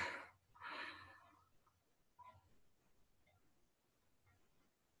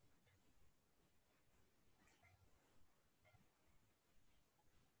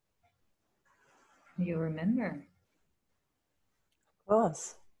 You remember? Of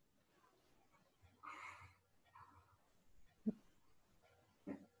course.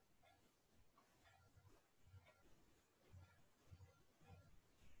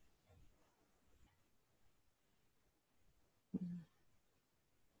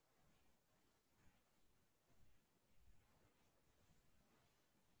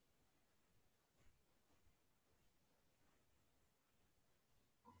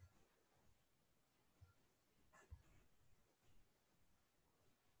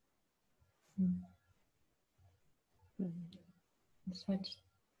 Such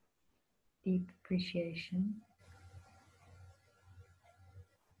deep appreciation.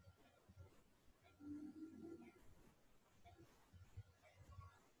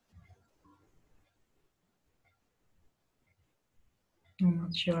 I'm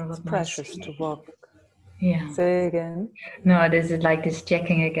not sure what it's precious to walk. Yeah. Say again. No, this is like this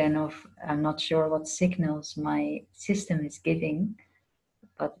checking again of I'm not sure what signals my system is giving,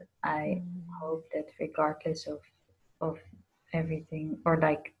 but I hope that regardless of everything or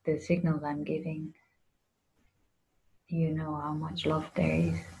like the signals I'm giving, you know how much love there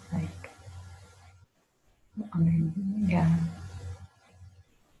is. Like, I mean, yeah.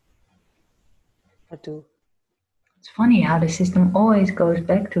 I do. It's funny how the system always goes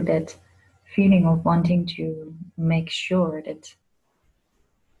back to that feeling of wanting to make sure that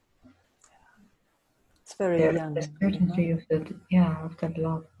it's very young. The certainty of that, of that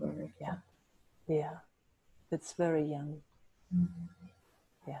love. Yeah, it's very young.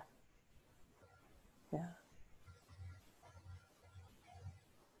 Yeah. Yeah.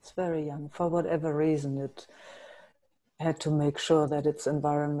 It's very young. For whatever reason, it had to make sure that its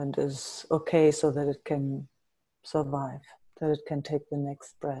environment is okay so that it can survive, that it can take the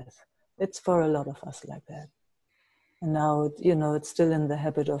next breath. It's for a lot of us like that. And now, you know, it's still in the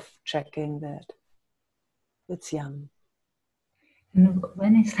habit of checking that. It's young. And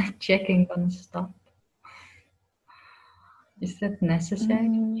when is that checking gonna stop? Is that necessary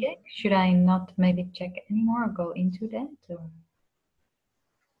to check? Should I not maybe check anymore or go into that? Or?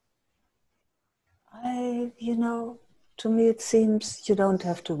 You know, to me it seems you don't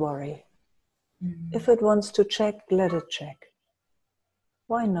have to worry. If it wants to check, let it check.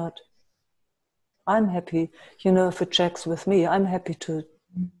 Why not? I'm happy, you know, if it checks with me, I'm happy to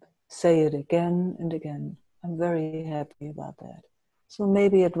say it again and again. I'm very happy about that. So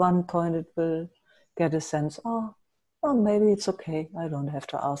maybe at one point it will get a sense, oh, maybe it's okay. I don't have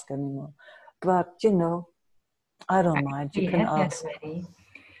to ask anymore. But, you know, I don't mind. You can ask. Already.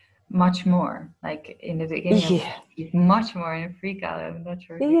 Much more, like in the beginning, Yeah. much more in a freak out. I'm not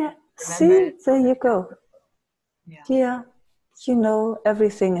sure. Yeah, see, there you go. Yeah. Yeah, you know,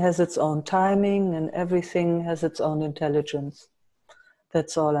 everything has its own timing and everything has its own intelligence.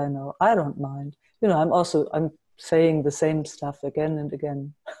 That's all I know. I don't mind. You know, I'm saying the same stuff again and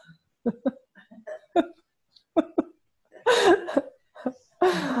again.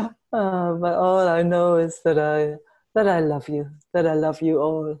 But all I know is that I love you, that I love you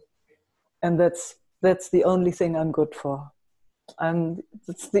all. And that's the only thing I'm good for.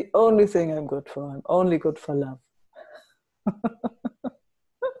 It's the only thing I'm good for. I'm only good for love.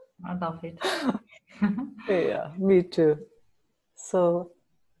 I love it. Yeah, me too. So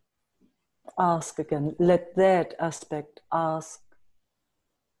ask again. Let that aspect ask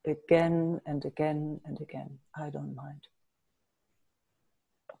again and again and again. I don't mind.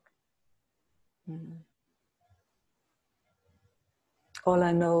 All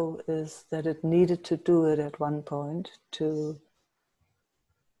I know is that it needed to do it at one point to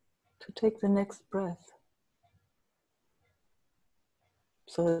take the next breath.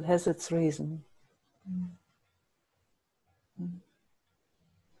 So it has its reason.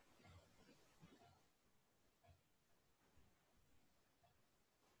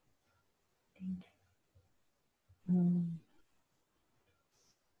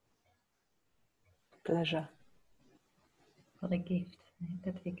 Pleasure. What a gift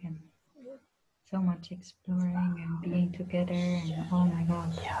that we can so much exploring and being together, and oh my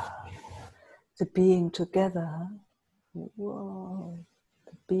God. Yeah. The being together, huh? Whoa.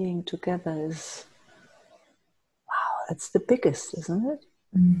 The being together is, wow, it's the biggest, isn't it?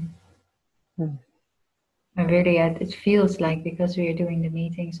 And really, it feels like, because we are doing the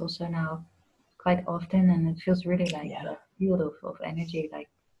meetings also now quite often, and it feels really like a field of energy, like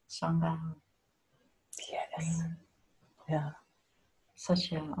Sangha. Yes. Yeah.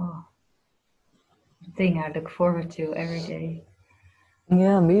 Such a thing I look forward to every day.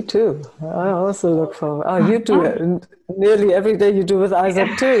 Yeah, me too. I also look forward. Oh, you do it nearly every day. You do with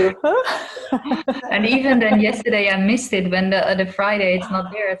Isaac too. And even then, yesterday I missed it when the Friday it's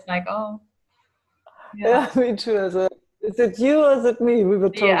not there. It's like, oh. Yeah, me too. Is it you or is it me? We were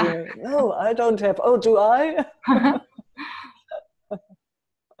talking. Yeah. No, I don't have. Oh, do I?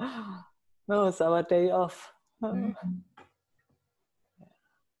 No, it's our day off. I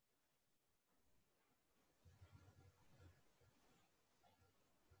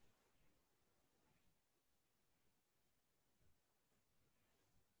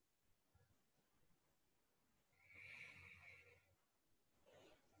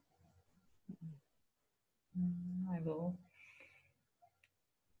will.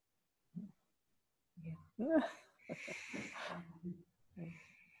 Yeah.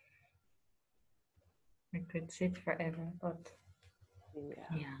 I could sit forever, but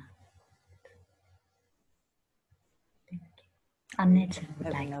yeah. Thank you. Annette would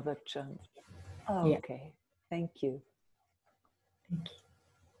Have like another chance. Oh, Yeah. okay. Thank you. Thank you.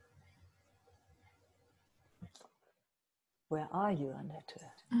 Where are you, Annette?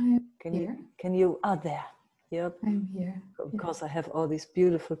 I'm here. Can you? Ah, there. Yep. I'm here. Because I have all these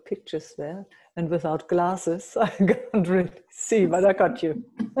beautiful pictures there, and without glasses, I can't really see. But I got you.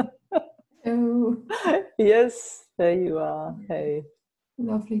 Oh, Yes, there you are. Hey.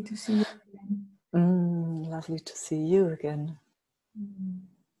 lovely to see you again. Lovely to see you again.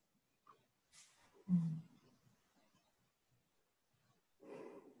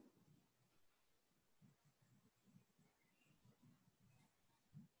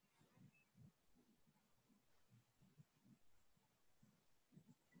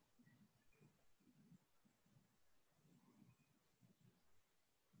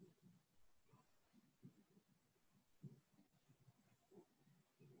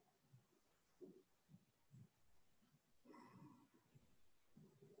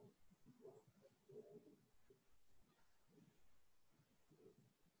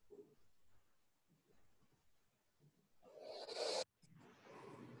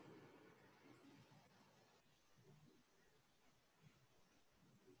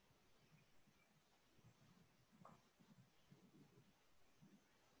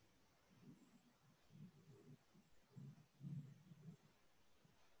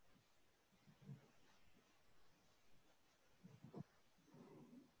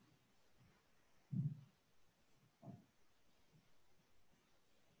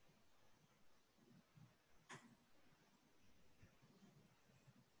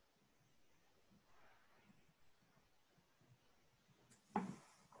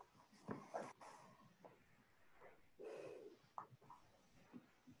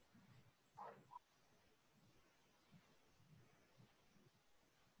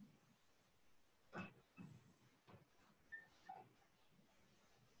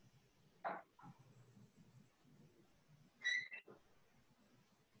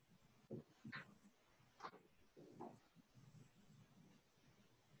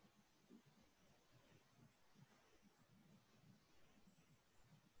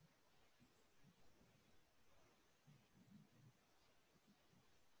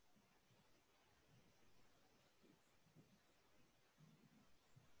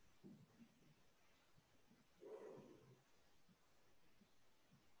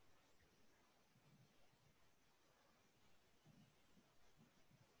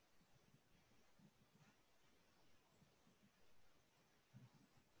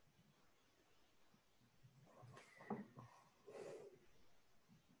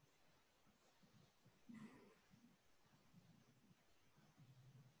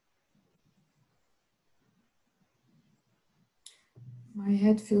 My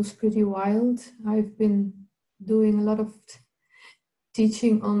head feels pretty wild. I've been doing a lot of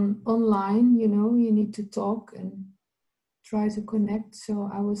teaching online, you know, you need to talk and try to connect. So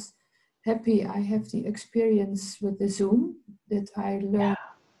I was happy I have the experience with the Zoom that I learned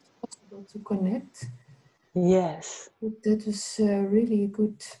it's possible to connect. Yes. That was really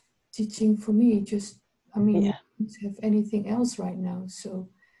good teaching for me. Just, I mean, Yeah. I don't have anything else right now. So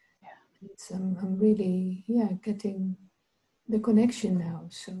it's, I'm really, getting the connection now.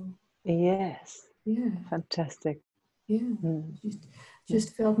 So Yes. yeah, Fantastic. yeah. Mm.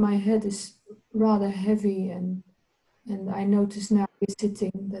 Just felt my head is rather heavy, and I notice now we're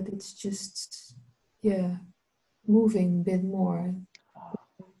sitting that it's just, moving a bit more,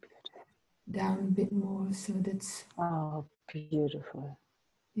 down a bit more. So that's, Oh, beautiful.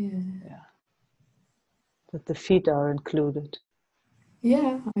 yeah. That the feet are included.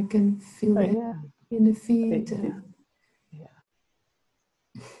 Yeah, I can feel Oh, that yeah. in the feet. Yeah.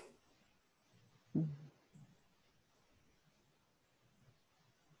 Mm.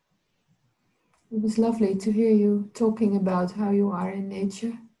 It was lovely to hear you talking about how you are in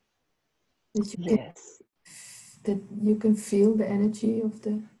nature. That you can, Yes. that you can feel the energy of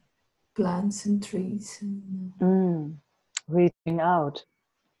the plants and trees. And, Reaching out.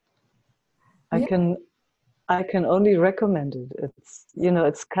 yeah, I can only recommend it. It's, you know,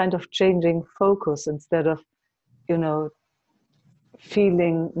 it's kind of changing focus instead of, you know,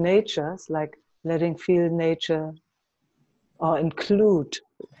 feeling nature. It's like letting feel nature or include,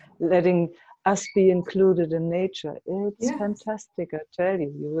 letting us be included in nature. It's yeah, fantastic, I tell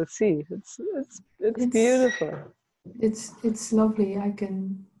you. You will see. It's it's beautiful. it's lovely. I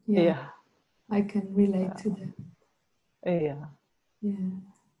can, Yeah. I can relate to that. Yeah. Yeah.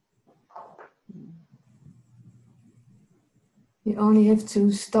 You only have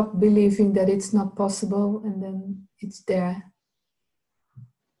to stop believing that it's not possible, and then it's there.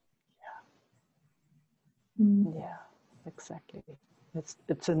 Mm. Yeah. Exactly.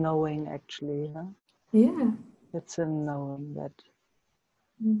 It's a knowing, actually. Huh? Yeah. It's a knowing that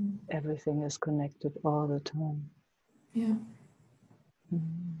Mm. everything is connected all the time. Yeah.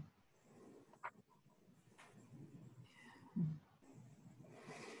 Mm.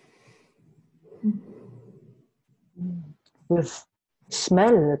 Mm. With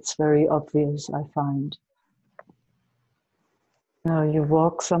smell, it's very obvious, I find. You know, you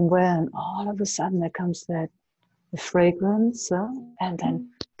walk somewhere and all of a sudden there comes that fragrance, and then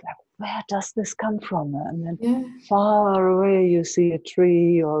like, where does this come from? And then Yeah. far away you see a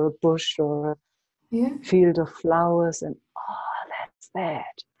tree or a bush or a Yeah. field of flowers, and oh, that's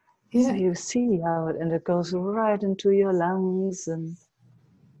that. So Yeah. you see how it, and it goes right into your lungs, and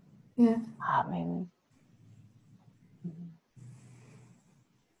Yeah. I mean,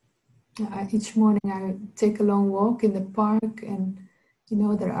 Each morning I take a long walk in the park, and you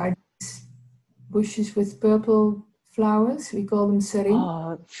know there are these bushes with purple flowers. We call them sering,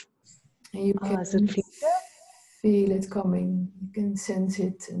 oh, and you is it can fever? feel it coming. You can sense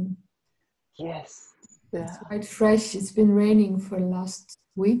it, and Yes. it's Yeah. quite fresh. It's been raining for the last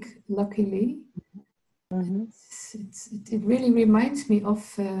week, luckily. Mm-hmm. It really reminds me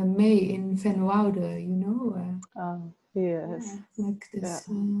of May in Venwoude, you know. Oh, yes. Yeah, like this,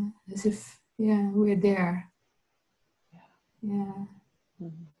 Yeah. as if, we're there. Yeah.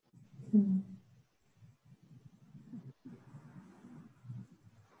 Mm-hmm. Mm.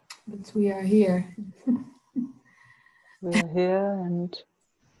 But we are here. We are here,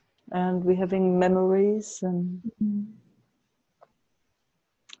 and we're having memories, and Mm.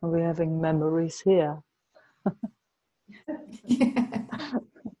 we're having memories here. Yeah.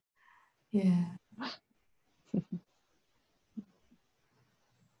 Yeah.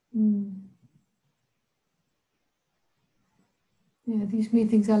 Mm. Yeah, these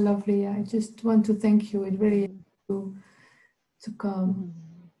meetings are lovely. I just want to thank you. It really is to calm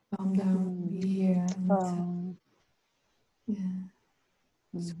down, be here, and Oh. yeah.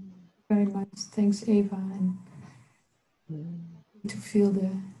 So Mm. very much. Thanks, Eva, and to feel the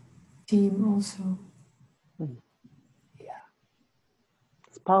team also. Mm. Yeah,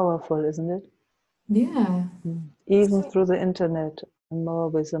 it's powerful, isn't it? Yeah. Even through the internet, I'm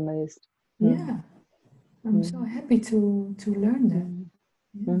always amazed. Yeah. I'm so Mm. happy to learn that. Mm.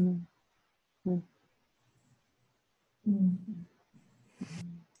 Yeah. Mm. Mm. Mm.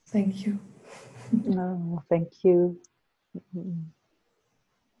 Thank you. No, thank you. Mm.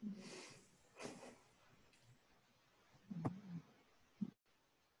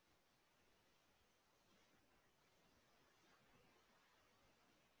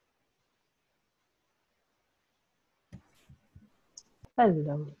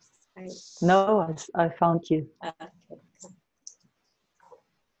 Hello. I, No, I found you. okay.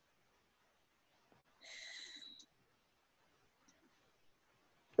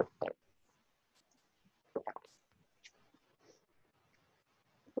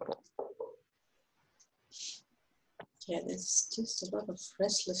 Yeah, there's just a lot of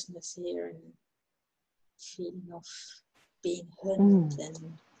restlessness here and feeling of being hurt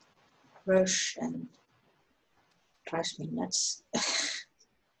and rush and drives me nuts.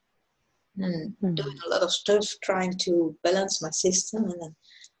 And doing a lot of stuff, trying to balance my system, and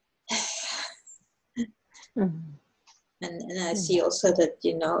then and I see also that,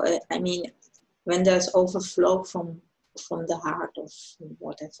 you know, I mean, when there's overflow from the heart of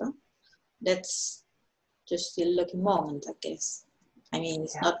whatever, that's just a lucky moment, I guess. I mean,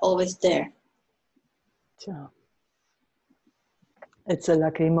 it's not always there. Sure. It's a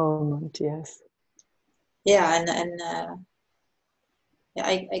lucky moment, yes. Yeah, and yeah,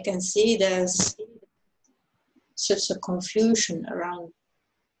 I can see there's such a confusion around,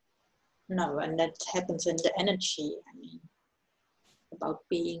 and that happens in the energy. I mean, about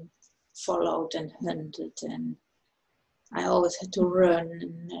being followed and hunted, and I always had to run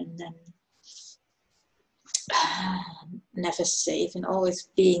and then never safe, and always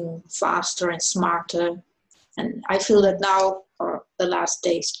being faster and smarter. And I feel that now for the last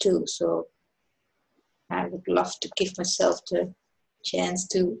days too. So I would love to give myself the chance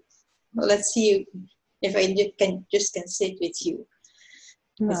to, well, let's see if I can sit with you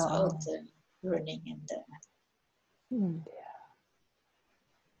without running and.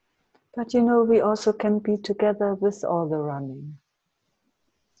 But you know, we also can be together with all the running.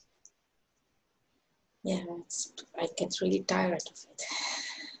 Yeah, I get really tired of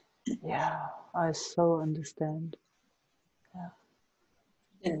it. Yeah, I so understand. Yeah.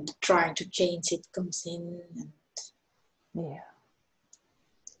 And trying to change it comes in, and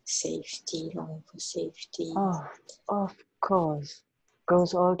safety, longing for safety. Oh, of course,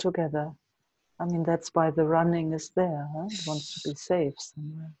 goes all together. I mean, that's why the running is there. Huh? It wants to be safe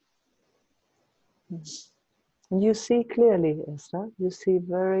somewhere. And you see clearly, Esther. You see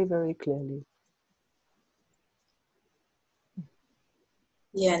very, very clearly.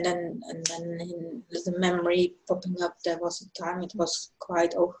 Yeah, and then in the memory popping up, there was a time it was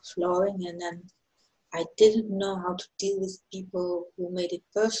quite overflowing, and then I didn't know how to deal with people who made it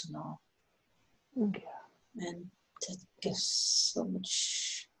personal. And that gives so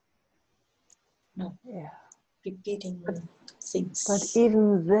much repeating things. But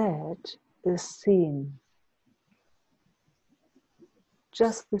even that is seeing.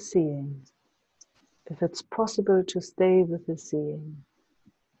 Just the seeing. If it's possible to stay with the seeing.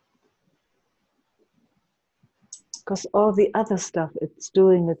 Because all the other stuff, it's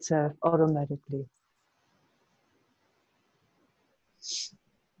doing itself automatically.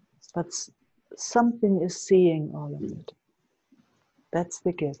 But something is seeing all of it. That's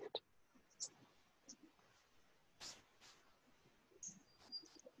the gift.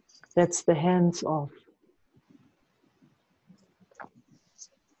 That's the hands off.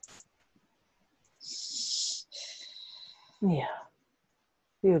 Yeah,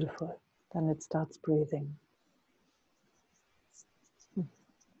 beautiful. Then it starts breathing.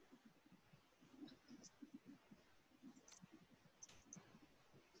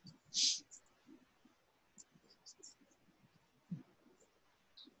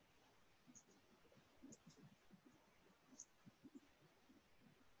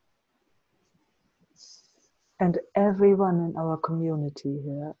 And everyone in our community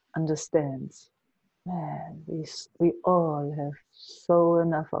here understands. Man, we all have so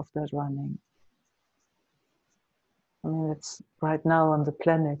enough of that running. I mean, it's right now on the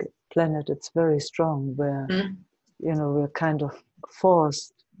planet it's very strong, where you know, we're kind of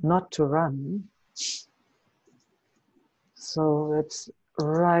forced not to run. So it's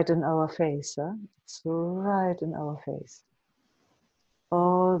right in our face, huh? It's right in our face.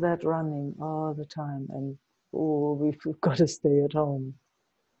 All that running all the time, and we've got to stay at home.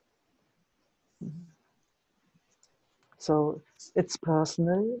 So it's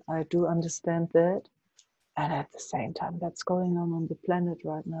personal, I do understand that. And at the same time, that's going on the planet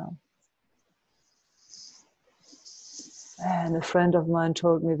right now. And a friend of mine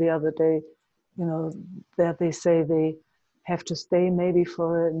told me the other day, you know, that they say they have to stay maybe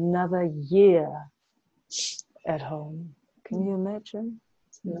for another year at home. Can you imagine?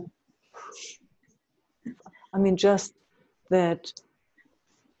 Yeah. I mean, just that,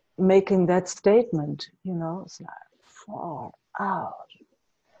 making that statement, you know, it's like far out.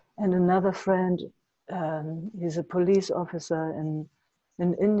 And another friend, he's a police officer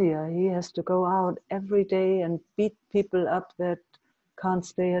in India. He has to go out every day and beat people up that can't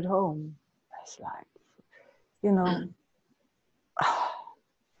stay at home. It's like, you know,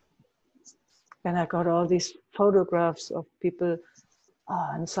 and I got all these photographs of people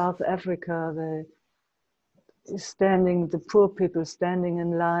in South Africa. the poor people standing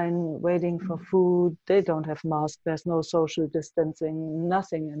in line, waiting for food. They don't have masks, there's no social distancing,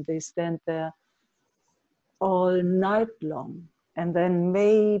 nothing. And they stand there all night long. And then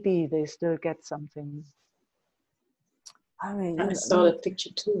maybe they still get something. I mean, I saw the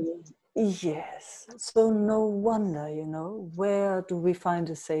picture too. Yeah. Yes. So no wonder, where do we find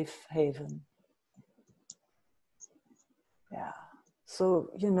a safe haven? Yeah. So,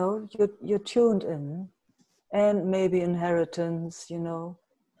 you're tuned in, and maybe inheritance,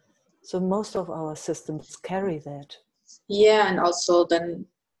 So most of our systems carry that. Yeah, and also then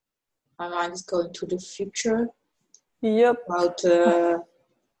my mind is going to the future. Yep. About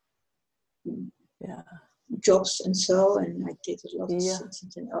yeah. jobs and so, and I did a lot of Yeah. things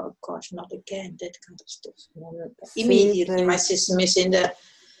and oh gosh, not again, that kind of stuff. See, Immediately my system is in the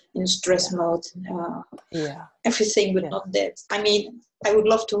stress mode. Yeah. Everything, but not that. I mean, I would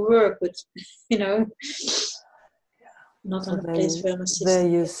love to work, but not So on a place where my system there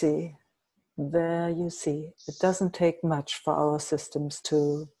you see. There you see. It doesn't take much for our systems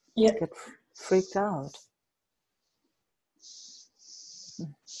to get freaked out.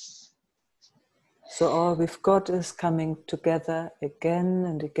 So all we've got is coming together again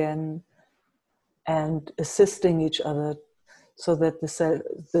and again and assisting each other so that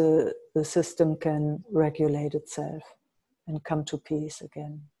the system can regulate itself and come to peace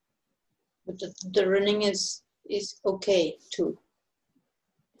again. But the running is okay too.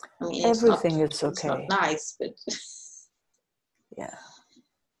 I mean, everything is okay. It's not nice, but yeah,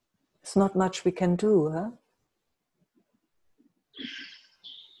 it's not much we can do, huh?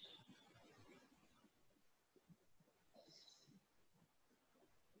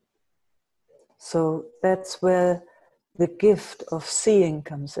 So that's where the gift of seeing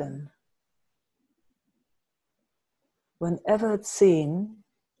comes in. Whenever it's seen,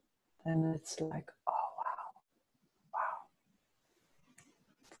 then it's like, oh, wow,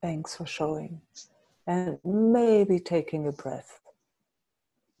 thanks for showing. And maybe taking a breath.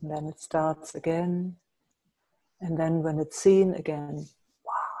 And then it starts again. And then when it's seen again,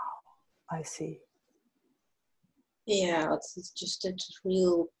 wow, I see. Yeah, it's just that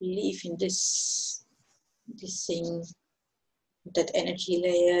real belief in this thing, that energy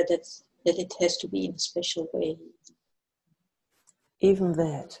layer, that it has to be in a special way. Even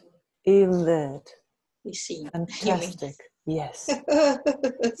that. We see. Fantastic. Yes.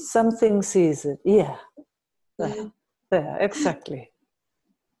 Something sees it. Yeah. There, exactly.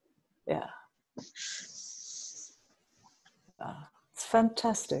 Yeah. It's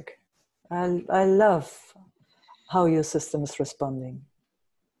fantastic. I love how your system is responding.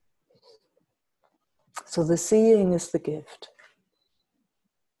 So the seeing is the gift.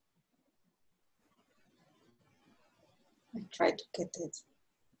 I try to get it.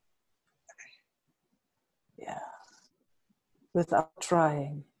 Yeah. Without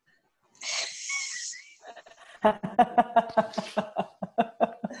trying.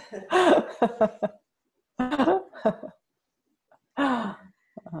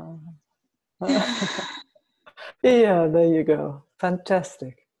 Yeah, there you go.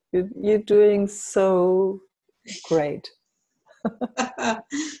 Fantastic. You're doing so great.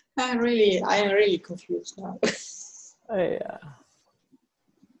 I'm really confused now. Yeah.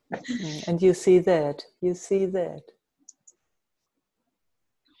 And you see that. You see that.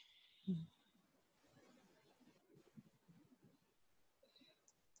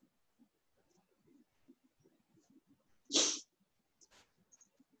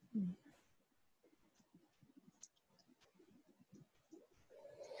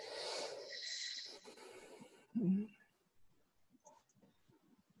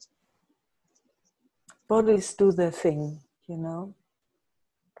 Bodies do their thing, you know.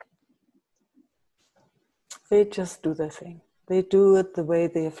 They just do their thing. They do it the way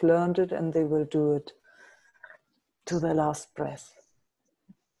they have learned it, and they will do it to their last breath.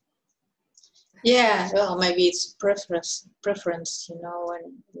 Yeah, well, maybe it's preference, you know,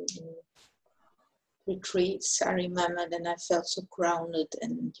 and in retreats, I remember, then I felt so grounded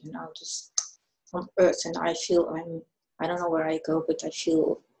and, you know, just on earth, and I feel I don't know where I go, but I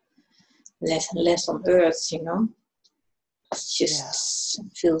feel less and less on earth, you know. It's just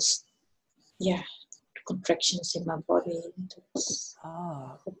feels, contractions in my body.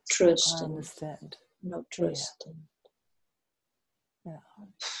 Trust. I understand. No trust. Yeah.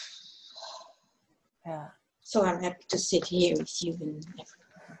 Yeah. So I'm happy to sit here with you and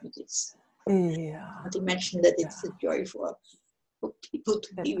everyone. It's, not to mention that it's a joy for people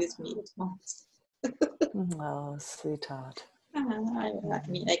to be with me at once. Oh, sweetheart. I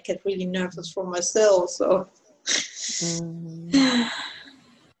mean, I get really nervous for myself, so.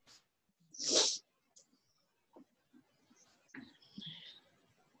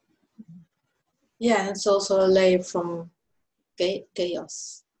 Yeah, and it's also a layer from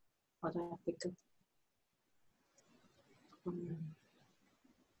chaos. What I pick up.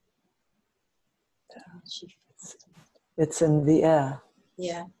 It's in the air.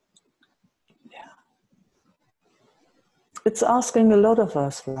 Yeah. It's asking a lot of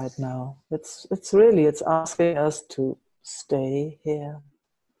us right now. It's asking us to stay here,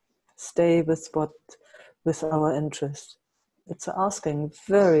 stay with our interest. It's asking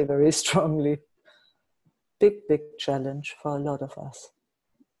very, very strongly. Big challenge for a lot of us.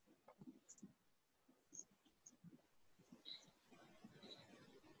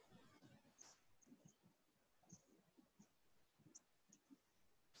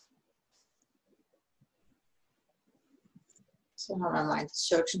 So now my mind is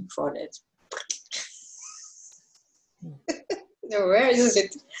searching for that. No, where is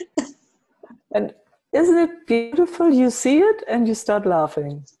it? And isn't it beautiful? You see it and you start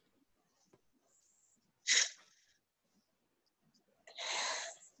laughing.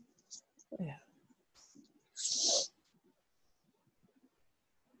 Yeah.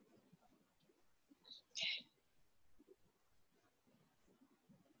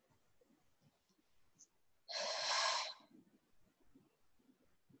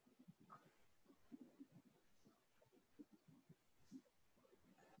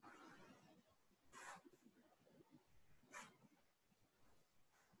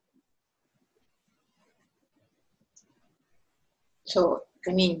 So,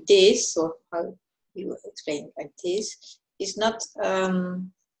 I mean, this, or how you explain it like this, is not,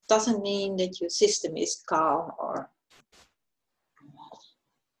 doesn't mean that your system is calm or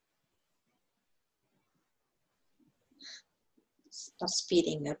it's not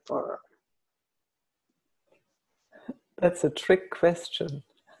speeding up or. That's a trick question.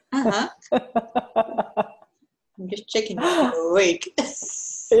 I'm just checking if you're awake.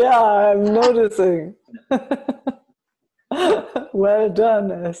 Yeah, I'm noticing. Well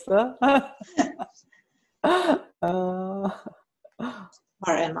done, Esther. Or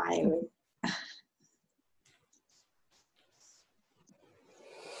am I awake?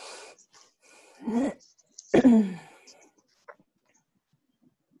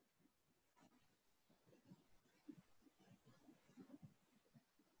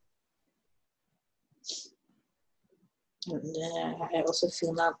 And I also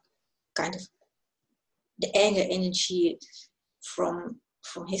feel now kind of the anger energy from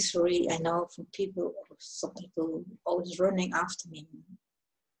history. I know from people, some people always running after me.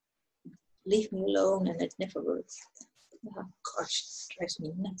 Leave me alone, and it never works. Oh gosh, it drives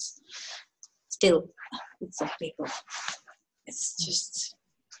me nuts. Still, with some people, it's just.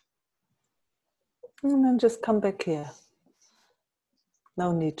 And then just come back here.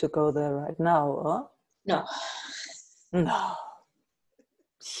 No need to go there right now, huh? No. No.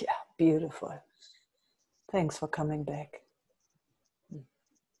 Yeah, beautiful. Thanks for coming back.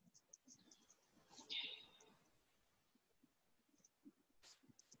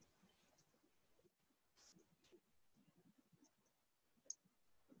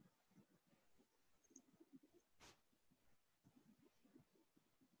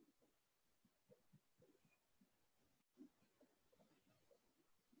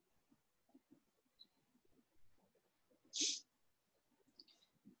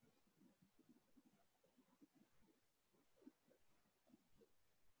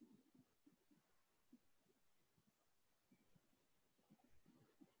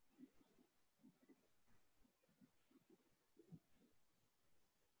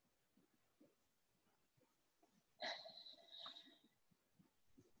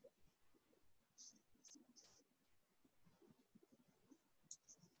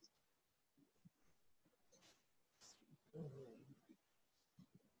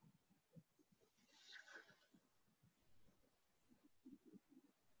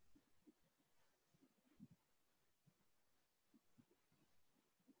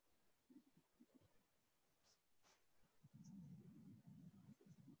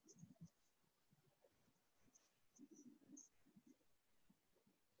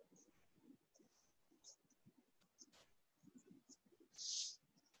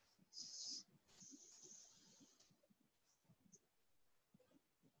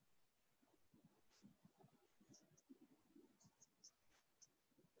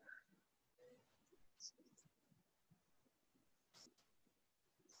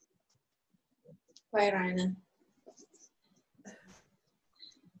 Bye, Raina.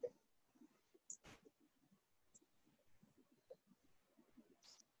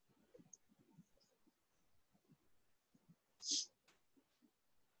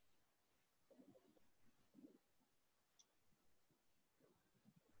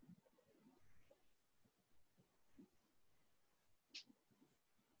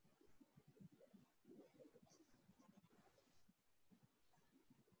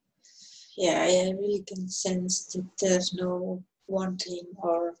 yeah, I really can sense that there's no wanting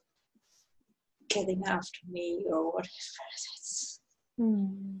or getting after me or whatever. That's,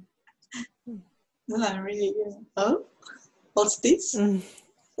 I really, oh, what's this?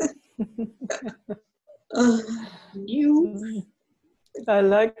 New. I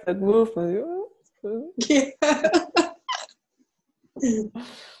like that movement. Yeah.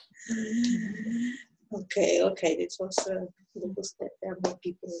 Okay, this was a little step. There are more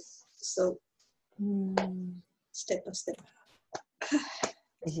people, so step by step.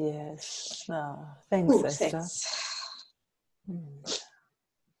 Yes. Oh, thanks, Ooh, Esther. thanks.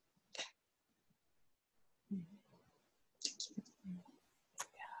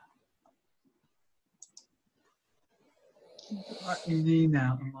 What you need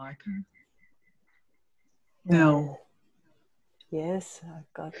now, Meike? No. Yes, I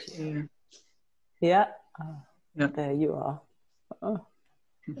got you. Yeah. Yeah. Yeah. There you are. Oh.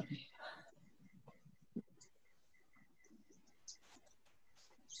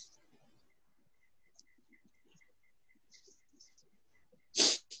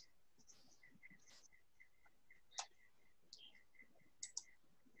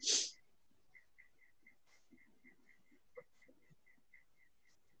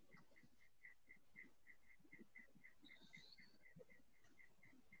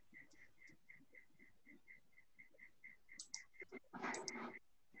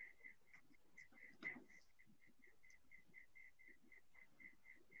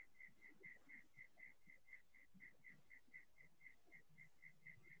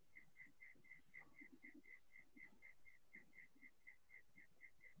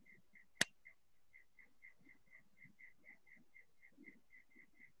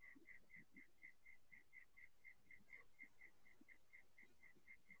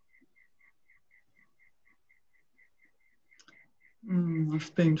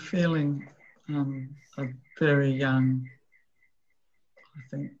 I've been feeling a very young, I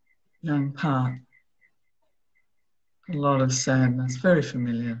think, young part. A lot of sadness, very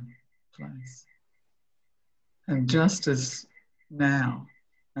familiar place. And just as now,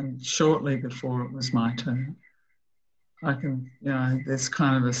 and shortly before it was my turn, I can, there's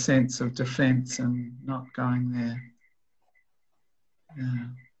kind of a sense of defense and not going there. Yeah.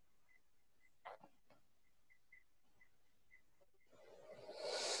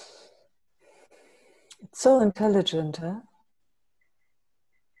 It's so intelligent, huh?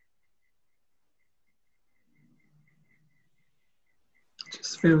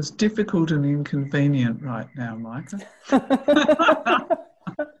 Just feels difficult and inconvenient right now, Meike.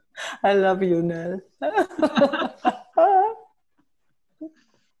 I love you, Nell.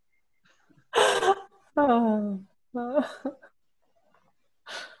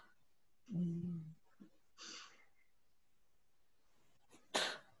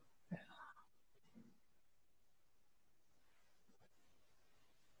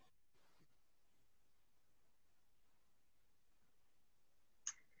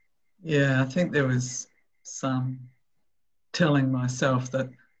 Yeah, I think there was some telling myself that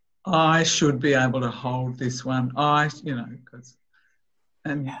I should be able to hold this one. Because,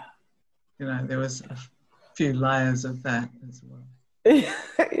 there was a few layers of that as well. Yeah,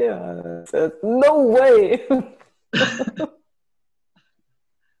 no way.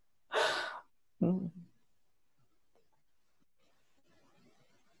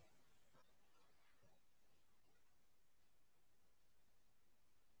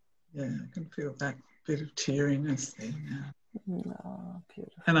 Yeah, I can feel that bit of teariness there now. Oh,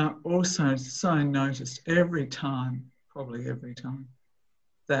 beautiful. And I also so noticed probably every time,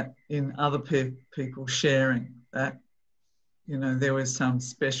 that in other people sharing that, there was some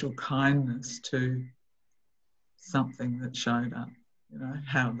special kindness to something that showed up,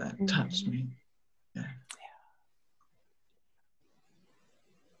 how that touched me. Yeah.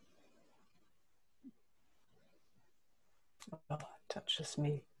 Oh, it touches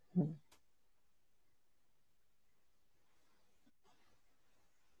me.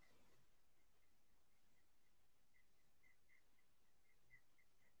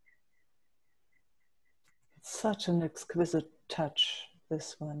 It's such an exquisite touch,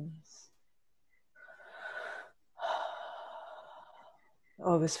 this one.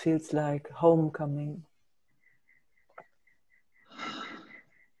 Always feels like homecoming.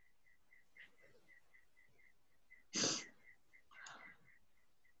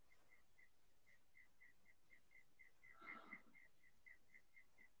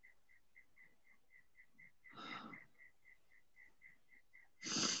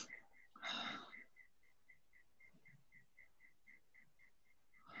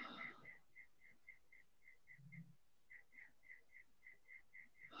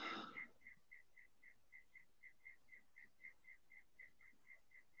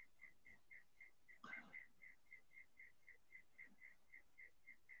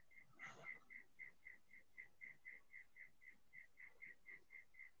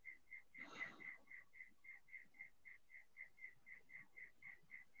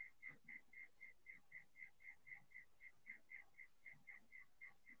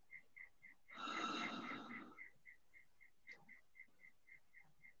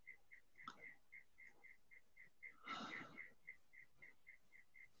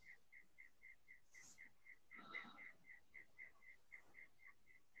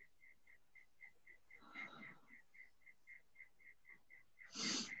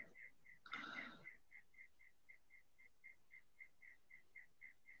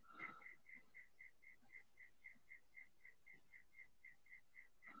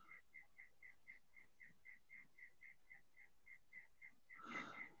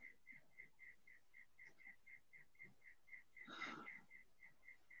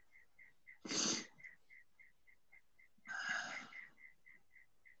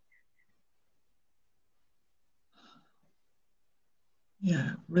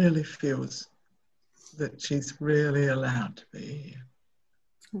 yeah, really feels that she's really allowed to be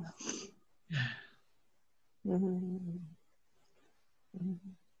here. Yeah. Mm. Mm.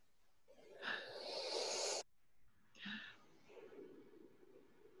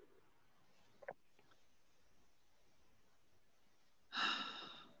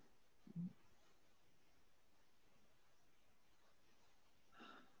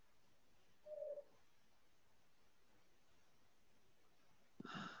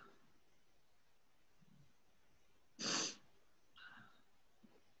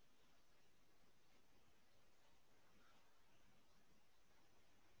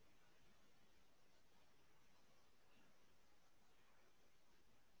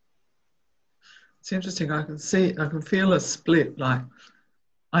 It's interesting. I can feel a split. Like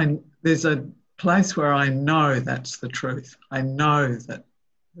there's a place where I know that's the truth. I know that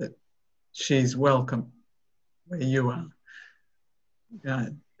she's welcome where you are.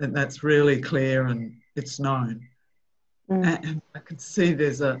 And that's really clear and it's known. And I can see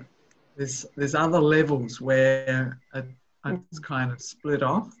there's other levels where it's kind of split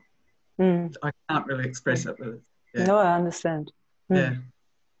off. I can't really express it, but yeah. No, I understand. Yeah.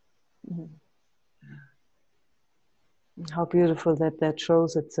 How beautiful that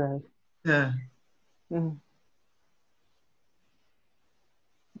shows itself. Yeah.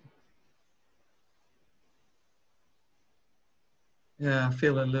 Yeah, I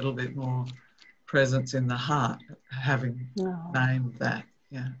feel a little bit more presence in the heart, having named that.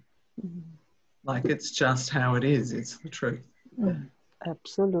 Yeah. Like it's just how it is. It's the truth. Yeah.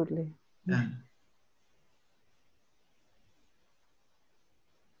 Absolutely. Yeah.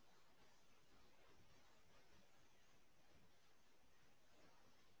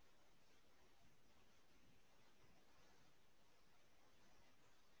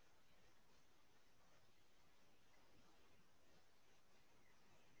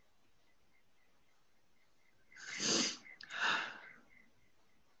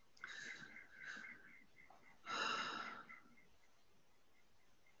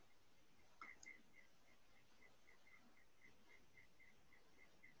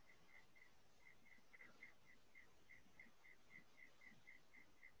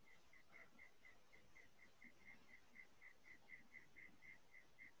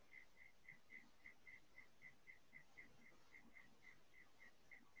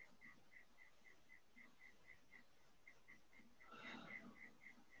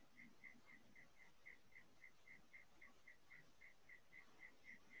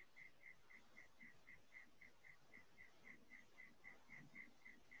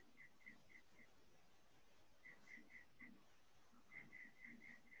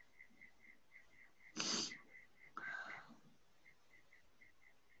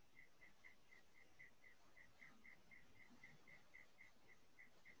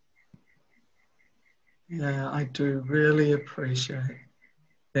 Yeah, I do really appreciate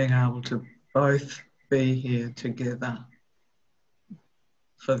being able to both be here together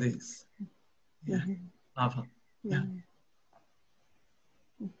for this. Yeah, love it. Yeah.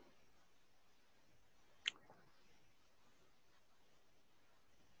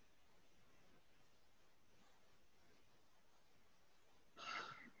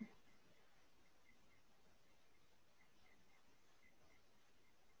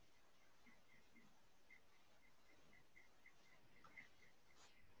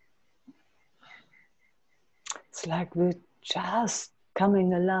 It's like we're just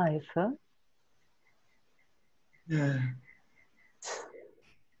coming alive, huh? Yeah.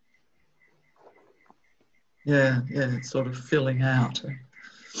 Yeah, yeah, it's sort of filling out.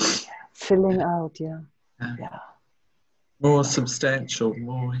 Filling out, yeah. More substantial,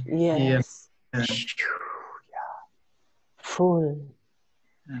 more here. Yes. Yeah. Full.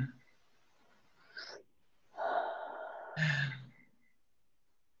 Yeah.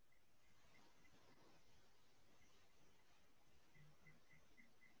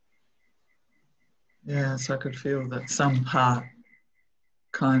 Yeah, so I could feel that some part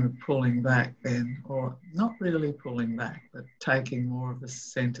kind of pulling back then, or not really pulling back, but taking more of a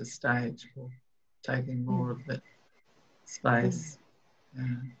center stage, or taking more of that space.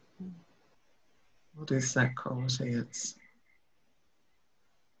 Yeah. What is that quality? It's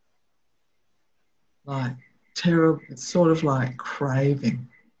like terrible, it's sort of like craving.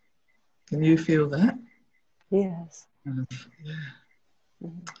 Can you feel that? Yes. Kind of, yeah.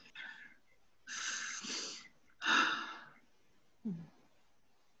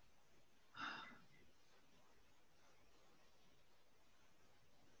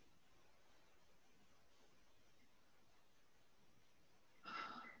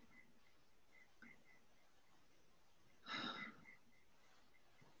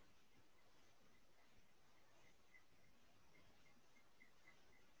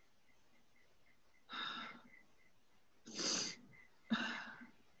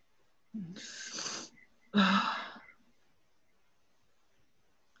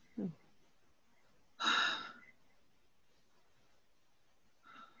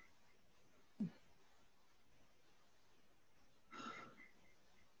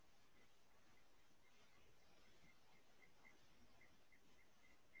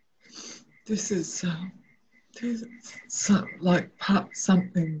 this is like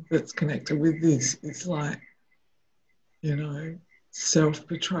something that's connected with this. It's like, you know,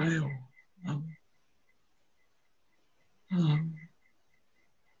 self-betrayal.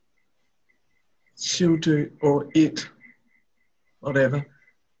 She'll do, or it, whatever,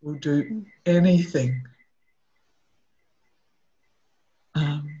 will do anything.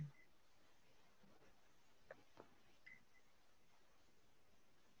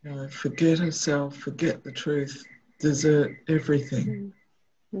 You know, forget herself, forget the truth, desert everything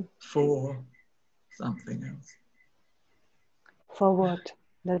for something else. For what?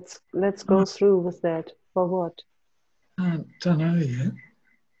 Let's go through with that. For what? I don't know yet.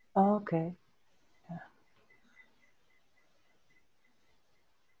 Oh, okay.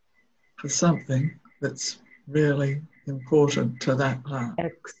 For something that's really important to that part.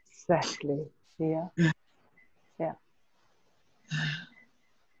 Exactly. Yeah. Yeah. Yeah.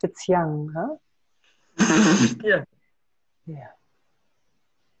 It's young, huh? Yeah. Yeah.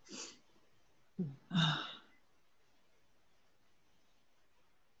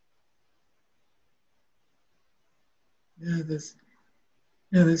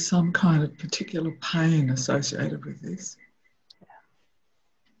 There's some kind of particular pain associated with this.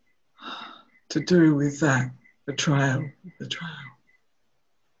 To do with that betrayal.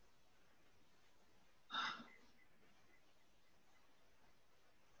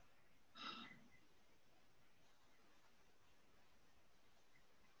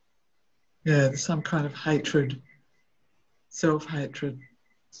 Yeah, there's some kind of hatred, self-hatred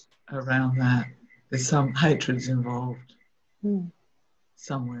around that. There's some hatreds involved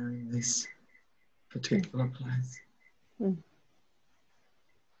somewhere in this particular place.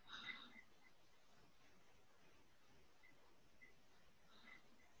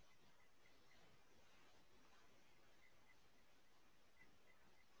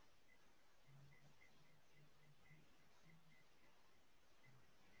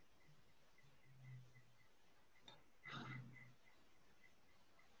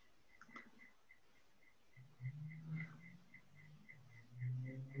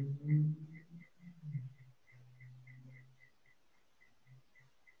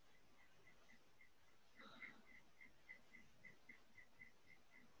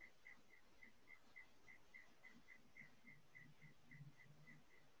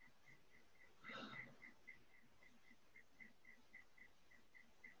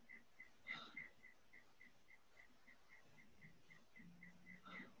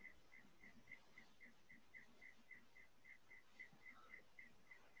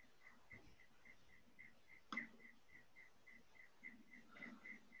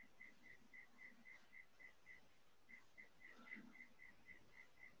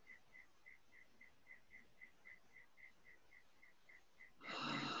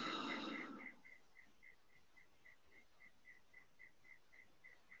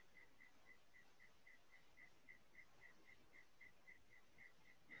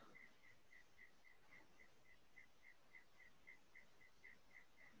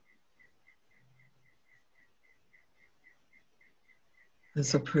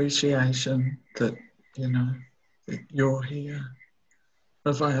 There's appreciation that, you know, that you're here,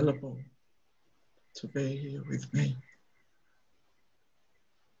 available to be here with me.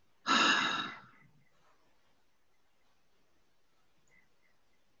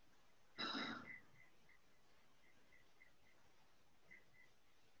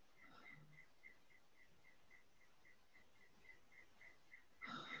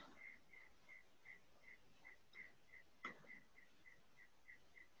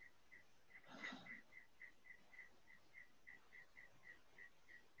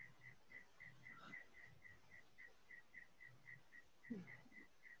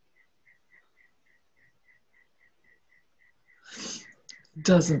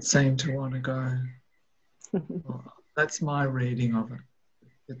 Doesn't seem to want to go. Well, that's my reading of it.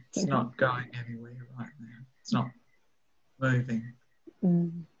 It's not going anywhere right now. It's not moving.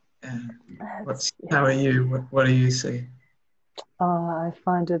 Yeah. How are you? What do you see? I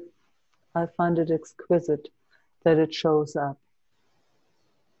find it exquisite that it shows up.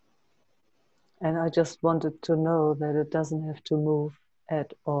 And I just wanted to know that it doesn't have to move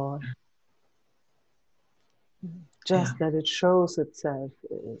at all. Just that it shows itself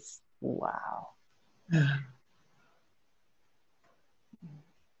is wow. Yeah.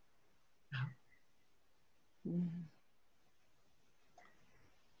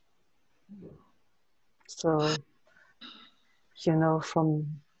 So, you know,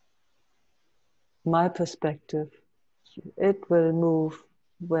 from my perspective, it will move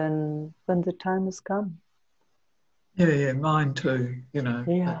when the time has come. Yeah, mine too, you know.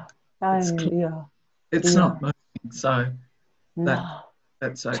 Yeah. Yeah. It's Yeah. not moving, so No.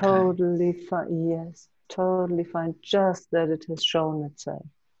 that's okay. Totally fine. Yes, totally fine. Just that it has shown itself.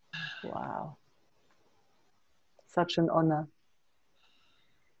 Wow. Such an honor.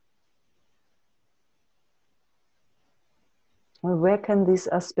 Well, where can these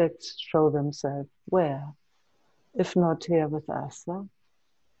aspects show themselves? Where? If not here with us, huh?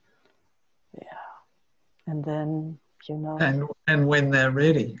 Yeah. And then, you know. And when they're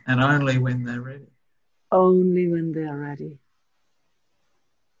ready, and only when they're ready. Only when they're ready.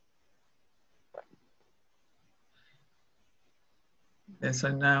 Yeah, so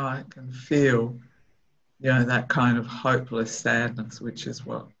now I can feel, you know, that kind of hopeless sadness, which is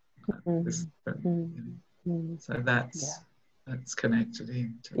what this, so that's connected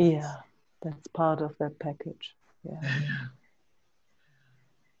into this. Yeah, that's part of that package. Yeah. Yeah.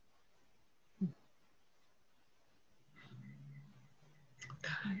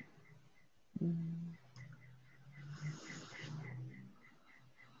 Okay.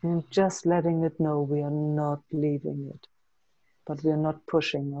 And just letting it know we are not leaving it, but we are not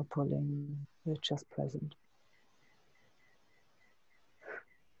pushing or pulling. We're just present.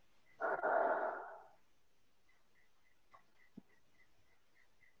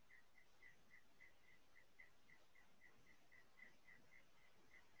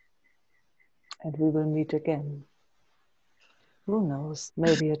 And we will meet again. Who knows?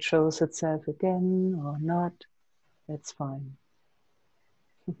 Maybe it shows itself again or not. It's fine.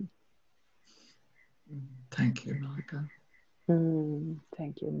 Thank you, Meike.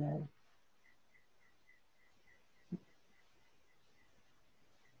 Thank you, Nell.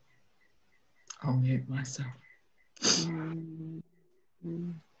 I'll mute myself.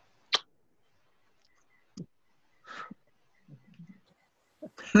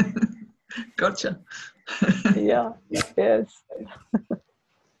 Gotcha. Yeah, yes.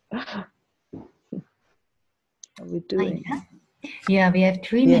 How are we doing? Yeah, we have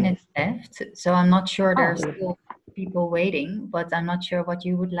 3 minutes left, so I'm not sure Oh, there's still people waiting, but I'm not sure what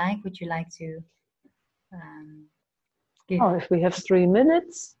you would like. Would you like to give? Oh, if we have 3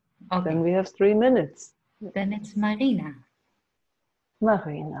 minutes, Okay. then we have 3 minutes. Then it's Marina.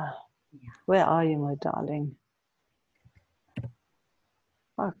 Marina, where are you, my darling?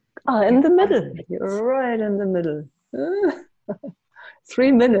 Ah, in the middle. You're right in the middle.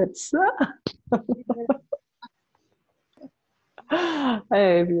 3 minutes.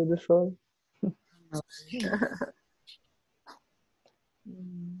 Hey, beautiful.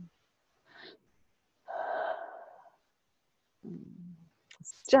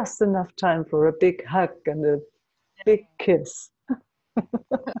 It's just enough time for a big hug and a big kiss.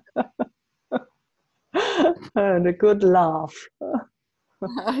 And a good laugh.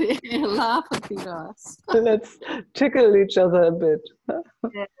 Laugh would be nice. Let's tickle each other a bit.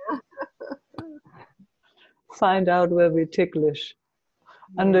 Yeah. Find out where we ticklish.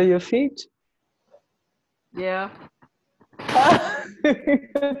 Under your feet? Yeah.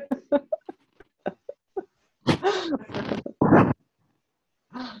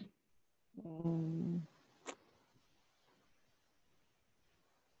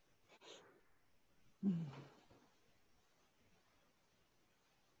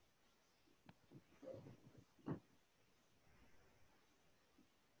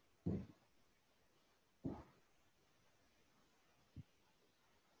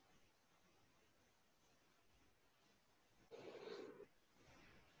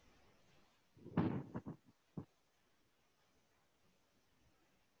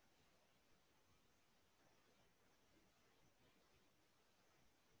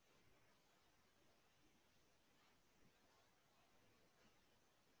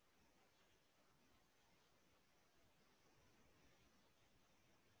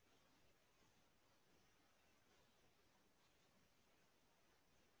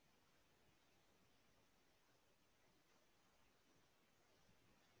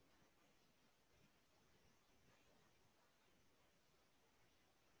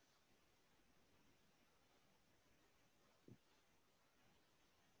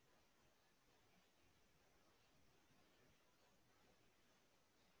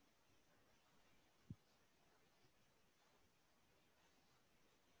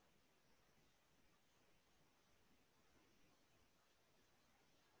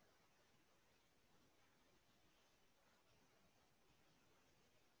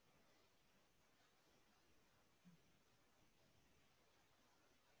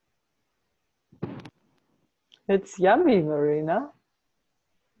 It's yummy, Marina.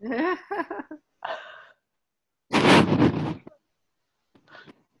 I've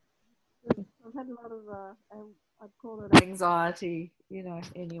had a lot of I'd call it anxiety, you know,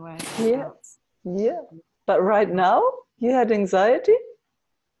 anyway. Yeah. Yeah. But right now, you had anxiety?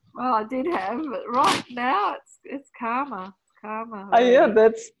 Well, I did have, but right now it's calmer. It's calmer. Ah, yeah, Really.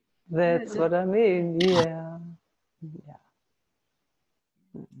 that's Yeah, what I mean. Yeah. Yeah.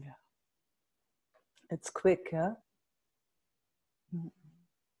 Yeah. It's quick, huh?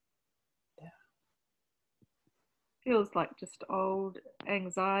 Yeah. feels like just old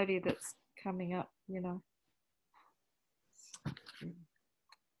anxiety that's coming up, you know.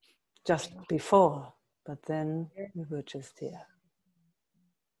 Just before, but then we were just here.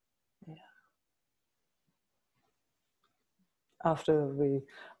 Yeah.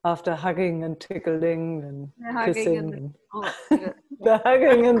 After hugging and tickling and kissing and the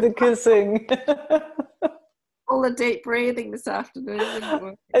hugging and the kissing. All the deep breathing this afternoon didn't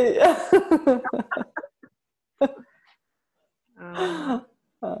work.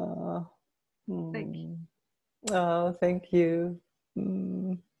 Thank you. Oh, thank you.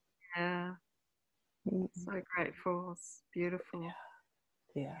 Mm. Yeah. So grateful. It's beautiful.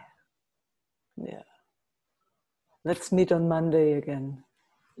 Yeah. Yeah. Let's meet on Monday again.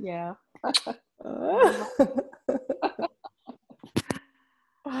 Yeah.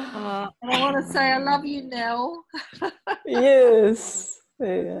 And I want to say I love you, Nell. Yes.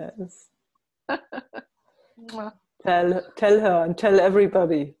 Yes. Tell her and tell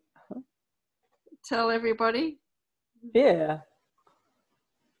everybody. Tell everybody. Yeah.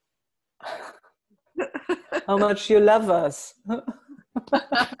 How much you love us. I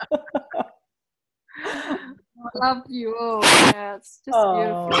love you all. Yeah, it's just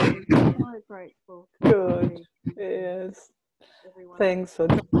beautiful. I'm so grateful. Good. Yes. Everyone. Thanks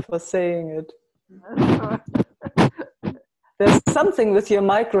for saying it. There's something with your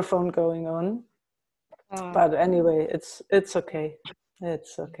microphone going on. But anyway, it's okay.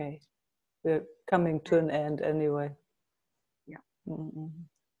 It's okay. We're coming to an end anyway. Yeah.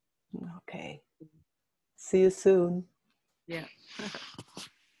 Okay. See you soon. Yeah.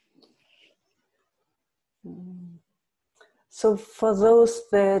 So for those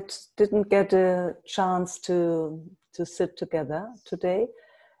that didn't get a chance to sit together today,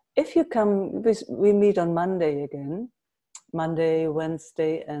 if you come, we meet on Monday again, Monday,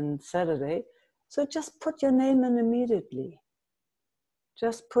 Wednesday, and Saturday. So just put your name in immediately.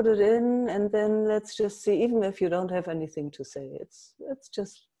 Just put it in, and then let's just see, even if you don't have anything to say, it's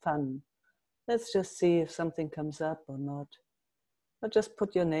just fun. Let's just see if something comes up or not. But just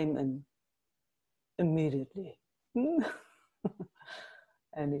put your name in immediately.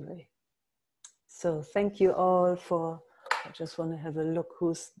 Anyway, so thank you all for, I just want to have a look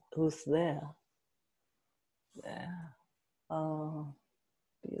who's there. There. Oh,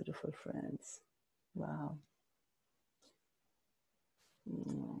 beautiful friends. Wow.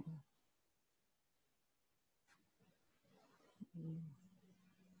 Mm.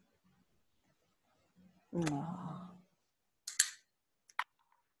 Oh.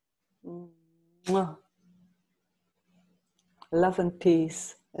 Mwah. Love and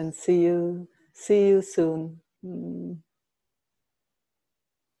peace, and see you soon.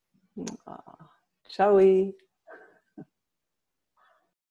 Ciao.